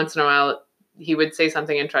then every once in a while, he would say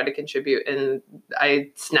something and try to contribute. And I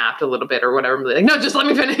snapped a little bit or whatever. I'm like, no, just let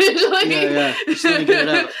me finish. Like, Just let me get it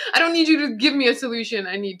out. I don't need you to give me a solution.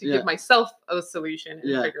 I need to give myself a solution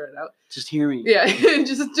and figure it out. Just hear me. Yeah.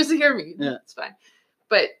 just hear me. Yeah. It's fine.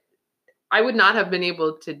 But I would not have been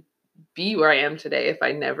able to be where I am today if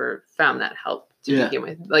I never found that help to begin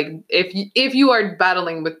with. Like, if you are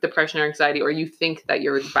battling with depression or anxiety, or you think that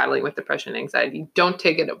you're battling with depression and anxiety, don't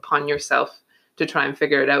take it upon yourself to try and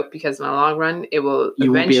figure it out, because in the long run, it will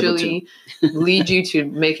eventually lead you to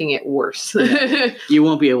making it worse. You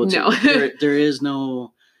won't be able to. No. There is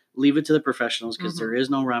no, leave it to the professionals, because there is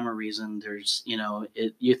no rhyme or reason. There's,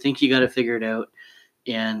 you think you got to figure it out,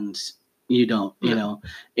 and you don't.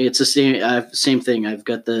 It's the same thing. I've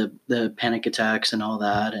got the panic attacks and all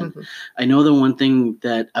that, and I know the one thing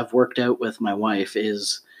that I've worked out with my wife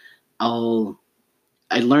is I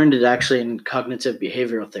learned it actually in cognitive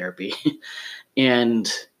behavioral therapy. And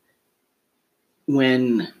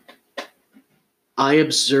when I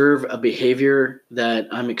observe a behavior that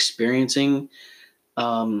I'm experiencing,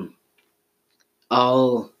 I'll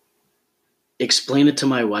explain it to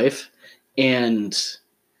my wife, and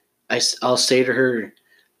I'll say to her,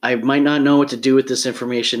 I might not know what to do with this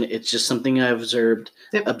information. It's just something I've observed,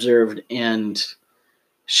 and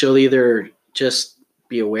she'll either just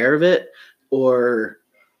be aware of it, or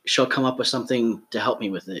she'll come up with something to help me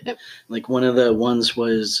with it. Yep. Like one of the ones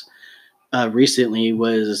was recently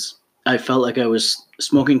was I felt like I was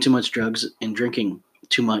smoking too much drugs and drinking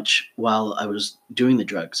too much while I was doing the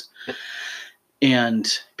drugs. Yep.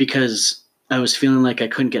 And because I was feeling like I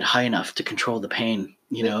couldn't get high enough to control the pain,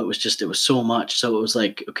 it was so much. So it was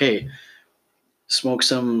like, okay, smoke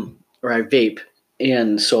some, or I vape.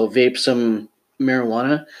 And so I'll vape some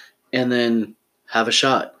marijuana and then have a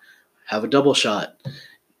shot, have a double shot,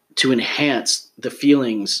 to enhance the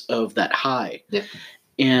feelings of that high. Yep.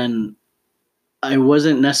 And I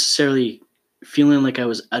wasn't necessarily feeling like I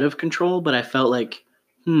was out of control, but I felt like,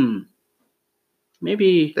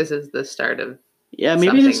 maybe this is the start of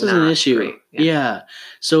maybe this is an issue. Great. Yeah.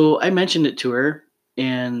 So I mentioned it to her,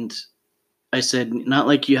 and I said, not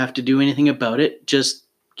like you have to do anything about it, just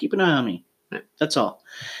keep an eye on me. Right. That's all.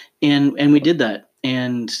 And we did that.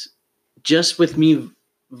 And just with me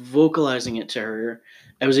vocalizing it to her,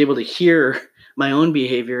 I was able to hear my own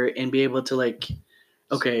behavior and be able to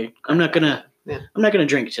okay, I'm not gonna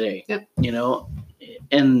drink today. Yeah. You know,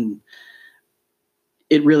 and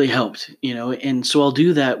it really helped. You know, and so I'll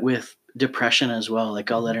do that with depression as well.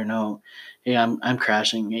 Like I'll let her know, hey, I'm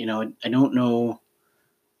crashing. You know, I don't know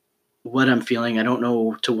what I'm feeling. I don't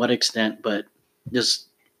know to what extent, but just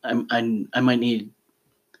I might need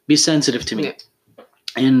be sensitive to me. Yeah.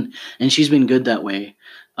 And she's been good that way.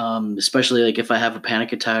 Especially like if I have a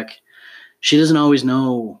panic attack, she doesn't always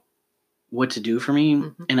know what to do for me,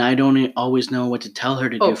 and I don't always know what to tell her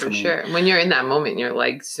to do for me. Oh, for sure. When you're in that moment, you're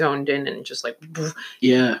like zoned in and just like,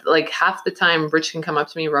 yeah. Like half the time, Rich can come up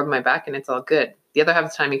to me, rub my back, and it's all good. The other half of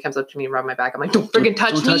the time, he comes up to me and rub my back. I'm like, don't freaking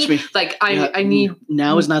touch me. Like I need.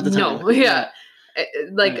 Now is not the time. No, yeah.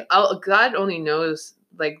 Like God only knows.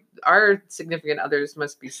 Like our significant others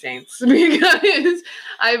must be saints because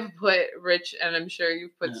I've put Rich and I'm sure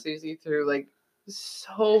you've put Susie through like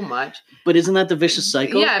so much. But isn't that the vicious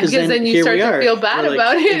cycle? Yeah, because then you start to feel bad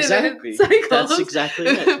about it. Exactly. That's exactly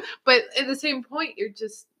it. But at the same point, you're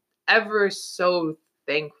just ever so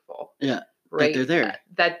thankful. Yeah. Right. That they're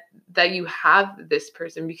there. That you have this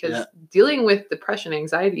person because dealing with depression,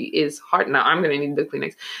 anxiety is hard. Now I'm going to need the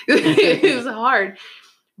Kleenex. It is hard.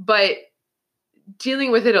 But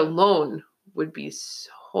dealing with it alone would be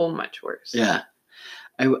so much worse. Yeah.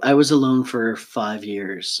 I was alone for 5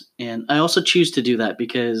 years, and I also choose to do that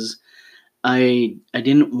because I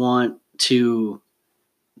didn't want to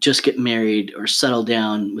just get married or settle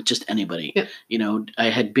down with just anybody. Yeah. You know,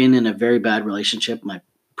 I had been in a very bad relationship, my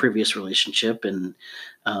previous relationship, and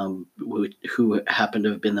who happened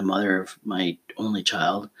to have been the mother of my only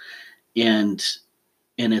child, and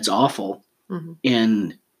it's awful. Mm-hmm.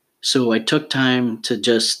 And so I took time to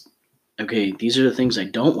just, okay, these are the things I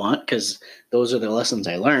don't want because those are the lessons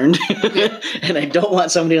I learned. And I don't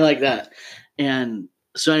want somebody like that. And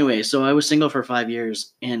so anyway, so I was single for 5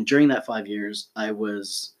 years. And during that 5 years, I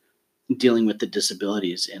was dealing with the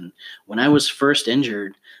disabilities. And when I was first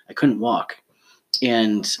injured, I couldn't walk.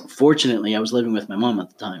 And fortunately, I was living with my mom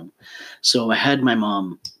at the time. So I had my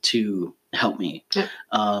mom to help me. Yeah.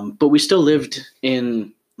 But we still lived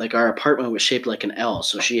in... like our apartment was shaped like an L.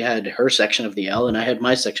 So she had her section of the L and I had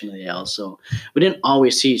my section of the L. So we didn't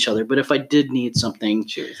always see each other, but if I did need something,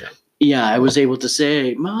 I was able to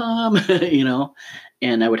say, Mom, you know,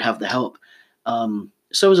 and I would have the help.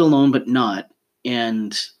 So I was alone, but not.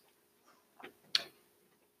 And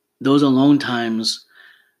those alone times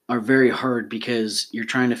are very hard because you're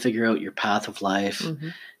trying to figure out your path of life. Mm-hmm.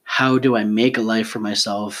 How do I make a life for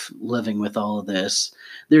myself living with all of this?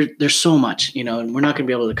 There's so much, you know, and we're not going to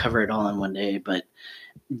be able to cover it all in one day, but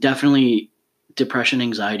definitely depression,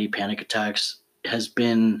 anxiety, panic attacks has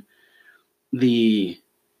been the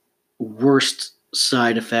worst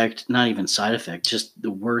side effect, not even side effect, just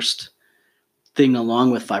the worst thing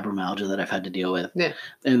along with fibromyalgia that I've had to deal with. Yeah.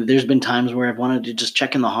 And there's been times where I've wanted to just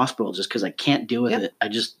check in the hospital just because I can't deal with it. I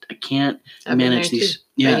can't manage these. Too.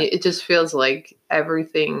 Yeah. And it just feels like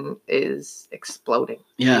everything is exploding.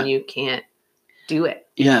 Yeah. And you can't do it.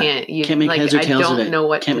 You can't make heads or tails of it. I don't know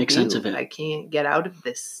what can't to make do. sense of it. I can't get out of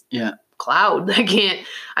this. Yeah. Cloud. I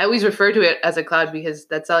always refer to it as a cloud because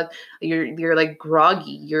that's all you're like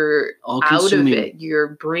groggy. You're out of it. Your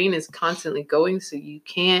brain is constantly going, so you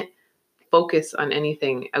can't focus on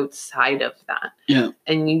anything outside of that. Yeah.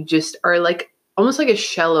 And you just are like almost like a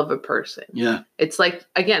shell of a person. Yeah. It's like,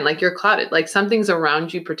 again, like you're clouded. Like something's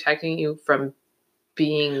around you protecting you from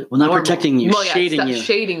being not normal. Protecting you,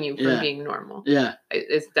 shading you from being normal. Yeah.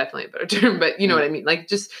 It's definitely a better term, but you know what I mean? Like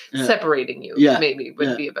just separating you maybe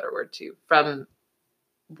would be a better word too, from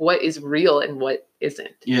what is real and what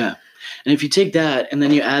isn't. Yeah. And if you take that and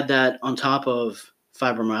then you add that on top of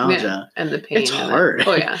fibromyalgia and the pain, it's hard.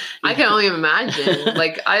 I can only imagine.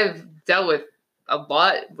 Like I've dealt with a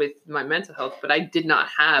lot with my mental health, but I did not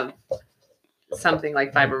have something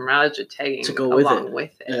like fibromyalgia tagging to go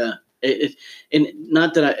with it. Yeah. And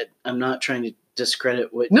not that I'm not trying to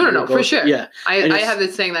discredit what. No, for sure. Yeah. I have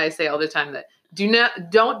this saying that I say all the time that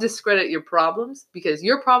don't discredit your problems because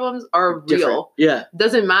your problems are real. Yeah.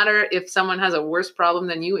 Doesn't matter if someone has a worse problem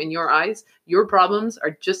than you in your eyes. Your problems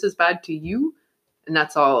are just as bad to you. And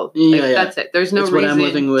that's all. That's it. There's no reason I'm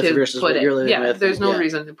living with to versus put what you're living it. with. There's no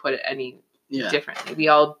reason to put it any differently. We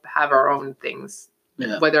all have our own things,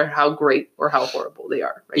 whether how great or how horrible they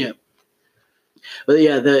are. Right? Yeah. But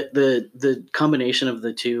the combination of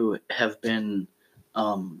the two have been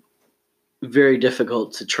very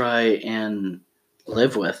difficult to try and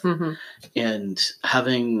live with, mm-hmm. and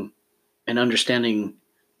having an understanding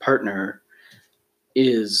partner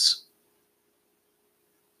is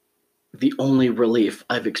the only relief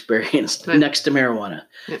I've experienced next to marijuana.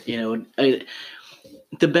 Yeah. You know,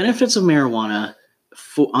 the benefits of marijuana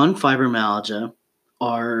on fibromyalgia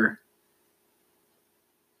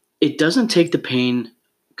it doesn't take the pain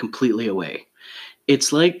completely away.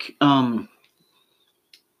 It's like you're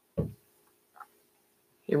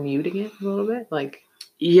muting it a little bit, like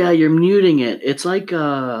yeah, you're muting it. It's like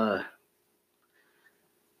I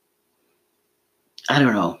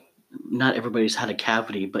don't know. Not everybody's had a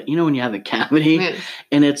cavity, but you know when you have a cavity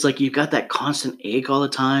and it's like you've got that constant ache all the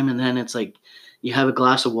time, and then it's like you have a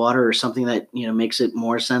glass of water or something that, you know, makes it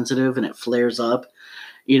more sensitive and it flares up.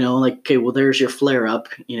 You know, like, okay, well, there's your flare up,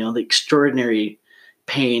 you know, the extraordinary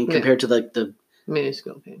pain compared to like the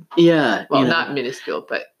minuscule pain. Yeah. Well, not minuscule,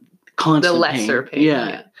 but constant the lesser pain.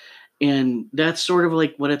 Yeah. And that's sort of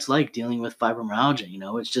like what it's like dealing with fibromyalgia. You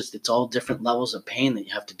know, it's all different levels of pain that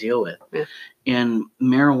you have to deal with. Yeah. And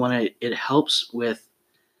marijuana, it helps with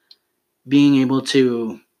being able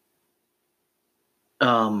to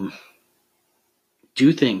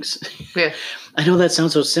do things. Yeah. I know that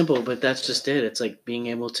sounds so simple, but that's just it. It's like being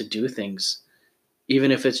able to do things,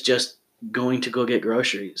 even if it's just going to go get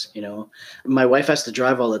groceries. You know, my wife has to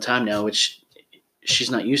drive all the time now, which she's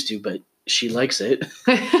not used to, but she likes it.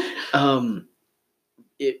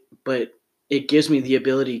 But it gives me the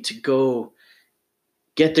ability to go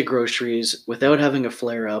get the groceries without having a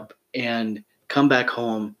flare up and come back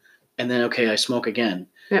home, and then, okay, I smoke again.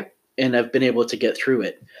 Yep. And I've been able to get through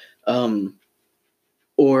it.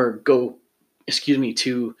 Or go,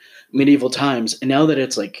 to medieval times. And now that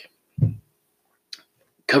it's like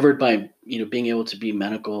covered by, you know, being able to be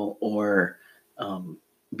medical or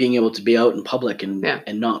being able to be out in public and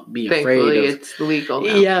not be Thankfully, afraid of. It's legal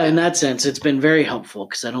now. Yeah, in that sense, it's been very helpful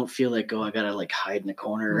because I don't feel like, I gotta like hide in a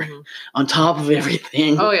corner on top of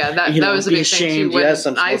everything. Oh yeah, that was a big thing too. When yes,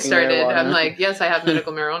 I started, marijuana. I'm like, yes, I have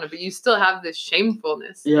medical marijuana, but you still have this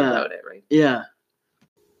shamefulness about it, right? Yeah.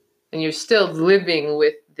 And you're still living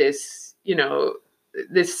with this, you know,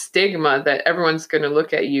 this stigma that everyone's going to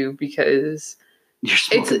look at you because you're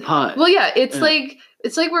smoking pot. Well, yeah, it's like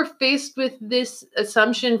we're faced with this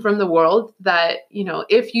assumption from the world that, you know,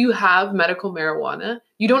 if you have medical marijuana,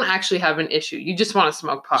 you don't actually have an issue. You just want to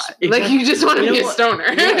smoke pot. Exactly. Like you just want to be a stoner.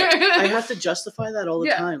 Yeah. I have to justify that all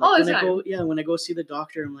the time. Like all the time. When I go see the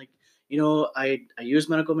doctor, I'm like, you know, I use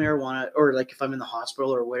medical marijuana, or like if I'm in the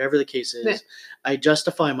hospital or whatever the case is, I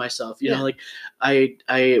justify myself, you know, like I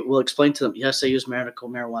will explain to them, yes, I use medical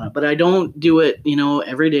marijuana, but I don't do it, you know,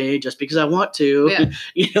 every day just because I want to,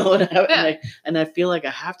 you know, and I feel like I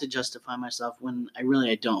have to justify myself when I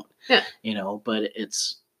don't, you know, but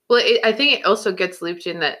it's. Well, I think it also gets looped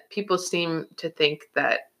in that people seem to think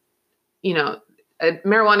that, you know,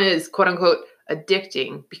 marijuana is quote unquote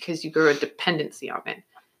addicting because you grow a dependency on it.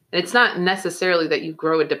 And it's not necessarily that you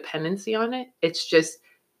grow a dependency on it. It's just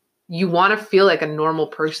you want to feel like a normal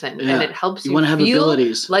person, and it helps you have feel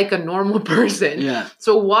abilities. Like a normal person. Yeah.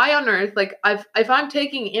 So why on earth, like if I'm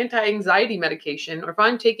taking anti-anxiety medication or if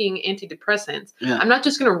I'm taking antidepressants, I'm not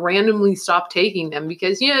just going to randomly stop taking them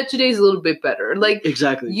because today's a little bit better. Like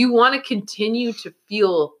exactly, you want to continue to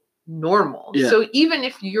feel normal. Yeah. So even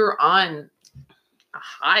if you're on a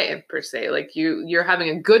high per se, like you're having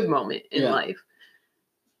a good moment in life.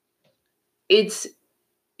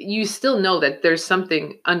 You still know that there's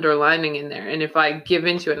something underlining in there. And if I give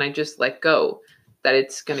into it and I just let go, that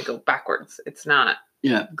it's going to go backwards. It's not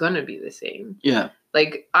going to be the same. Yeah.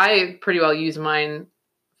 Like I pretty well use mine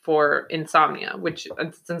for insomnia, which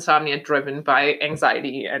it's insomnia driven by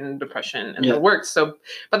anxiety and depression and the work. So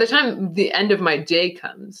by the time the end of my day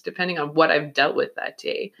comes, depending on what I've dealt with that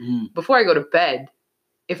day, before I go to bed,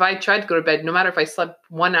 if I tried to go to bed, no matter if I slept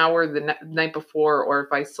 1 hour the night before or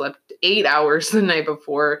if I slept 8 hours the night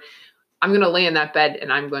before, I'm going to lay in that bed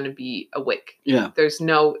and I'm going to be awake. Yeah. There's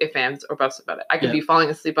no ifs, ands, or buts about it. I could be falling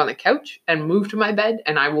asleep on the couch and move to my bed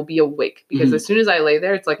and I will be awake because as soon as I lay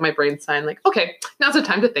there, it's like my brain's saying like, okay, now's the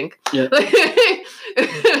time to think. Yeah.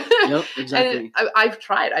 Yep, exactly. And I've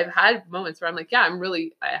tried. I've had moments where I'm like, I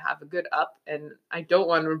have a good up and I don't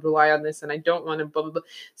want to rely on this and I don't want to blah, blah, blah.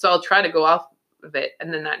 So I'll try to go off of it,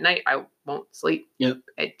 and then that night I won't sleep. Yep.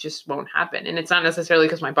 It just won't happen. And it's not necessarily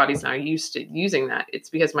because my body's not used to using that. It's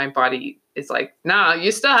because my body is like, nah,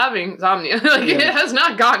 you're still having insomnia. It has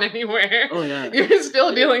not gone anywhere. Oh yeah. You're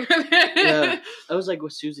still dealing with it. Yeah. I was like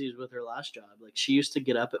with Susie with her last job. Like she used to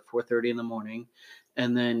get up at 4:30 in the morning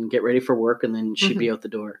and then get ready for work and then she'd be out the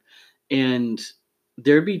door. And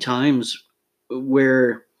there'd be times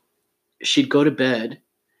where she'd go to bed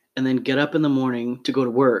and then get up in the morning to go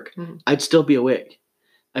to work. I'd still be awake.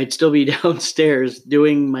 I'd still be downstairs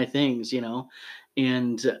doing my things, you know?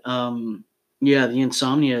 And Yeah, the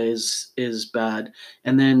insomnia is bad,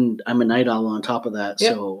 and then I'm a night owl on top of that.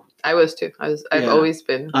 Yep. So I was too. I've Yeah. always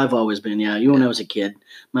been. I've always been. Yeah, even when I was a kid,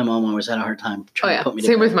 my mom always had a hard time trying to put me to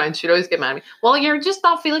Same bed. with mine. She'd always get mad at me. Well, you're just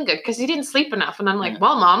not feeling good because you didn't sleep enough. And I'm like, Yeah.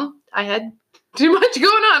 well, Mom, I had too much going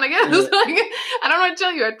on, I guess. Yeah. Like, I don't know what to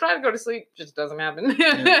tell you. I try to go to sleep. Just doesn't happen.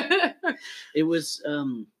 Yeah. It was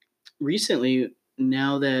recently,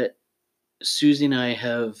 now that Susie and I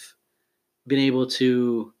have been able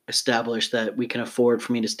to establish that we can afford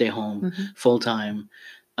for me to stay home full time.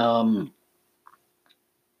 I've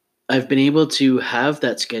been able to have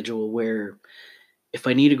that schedule where if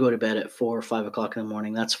I need to go to bed at 4 or 5 o'clock in the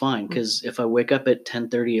morning, that's fine. Because if I wake up at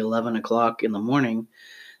 10:30, 11 o'clock in the morning,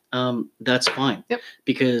 that's fine. Yep.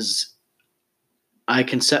 Because I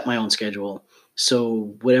can set my own schedule.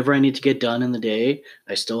 So whatever I need to get done in the day,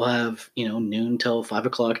 I still have, noon till 5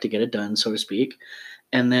 o'clock to get it done, so to speak.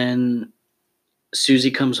 And then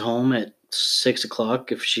Susie comes home at 6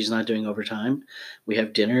 o'clock if she's not doing overtime. We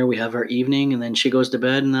have dinner, we have our evening, and then she goes to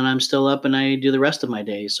bed, and then I'm still up and I do the rest of my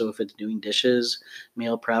day. So if it's doing dishes,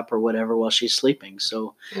 meal prep, or whatever while she's sleeping.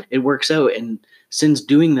 So it works out. And since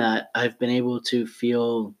doing that, I've been able to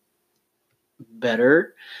feel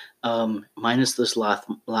better, minus this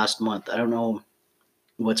last month. I don't know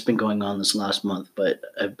what's been going on this last month, but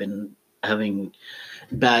I've been having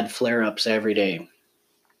bad flare-ups every day.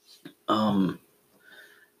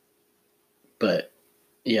 But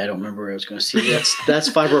yeah, I don't remember what I was going to see. That's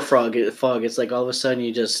fiber fog. It's like all of a sudden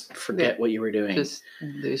you just forget what you were doing. Just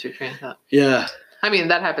lose your train of thought. Yeah. I mean,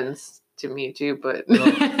 that happens to me too, but for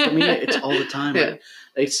me, it's all the time. Yeah.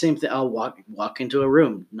 It's the same thing. I'll walk into a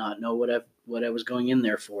room, not know what I was going in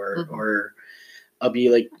there for, or I'll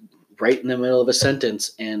be like right in the middle of a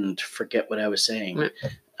sentence and forget what I was saying.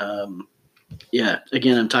 Yeah.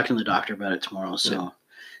 Again, I'm talking to the doctor about it tomorrow, so. Yeah.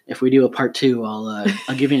 If we do a part 2, I'll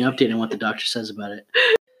give you an update on what the doctor says about it.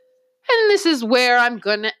 And this is where I'm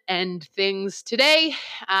going to end things today.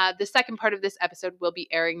 The second part of this episode will be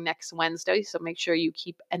airing next Wednesday, so make sure you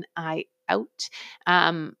keep an eye out.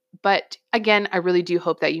 But again, I really do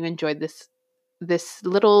hope that you enjoyed this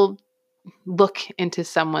little look into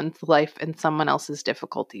someone's life and someone else's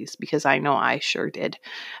difficulties, because I know I sure did.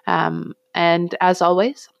 And as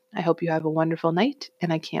always, I hope you have a wonderful night,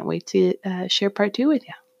 and I can't wait to share part 2 with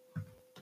you.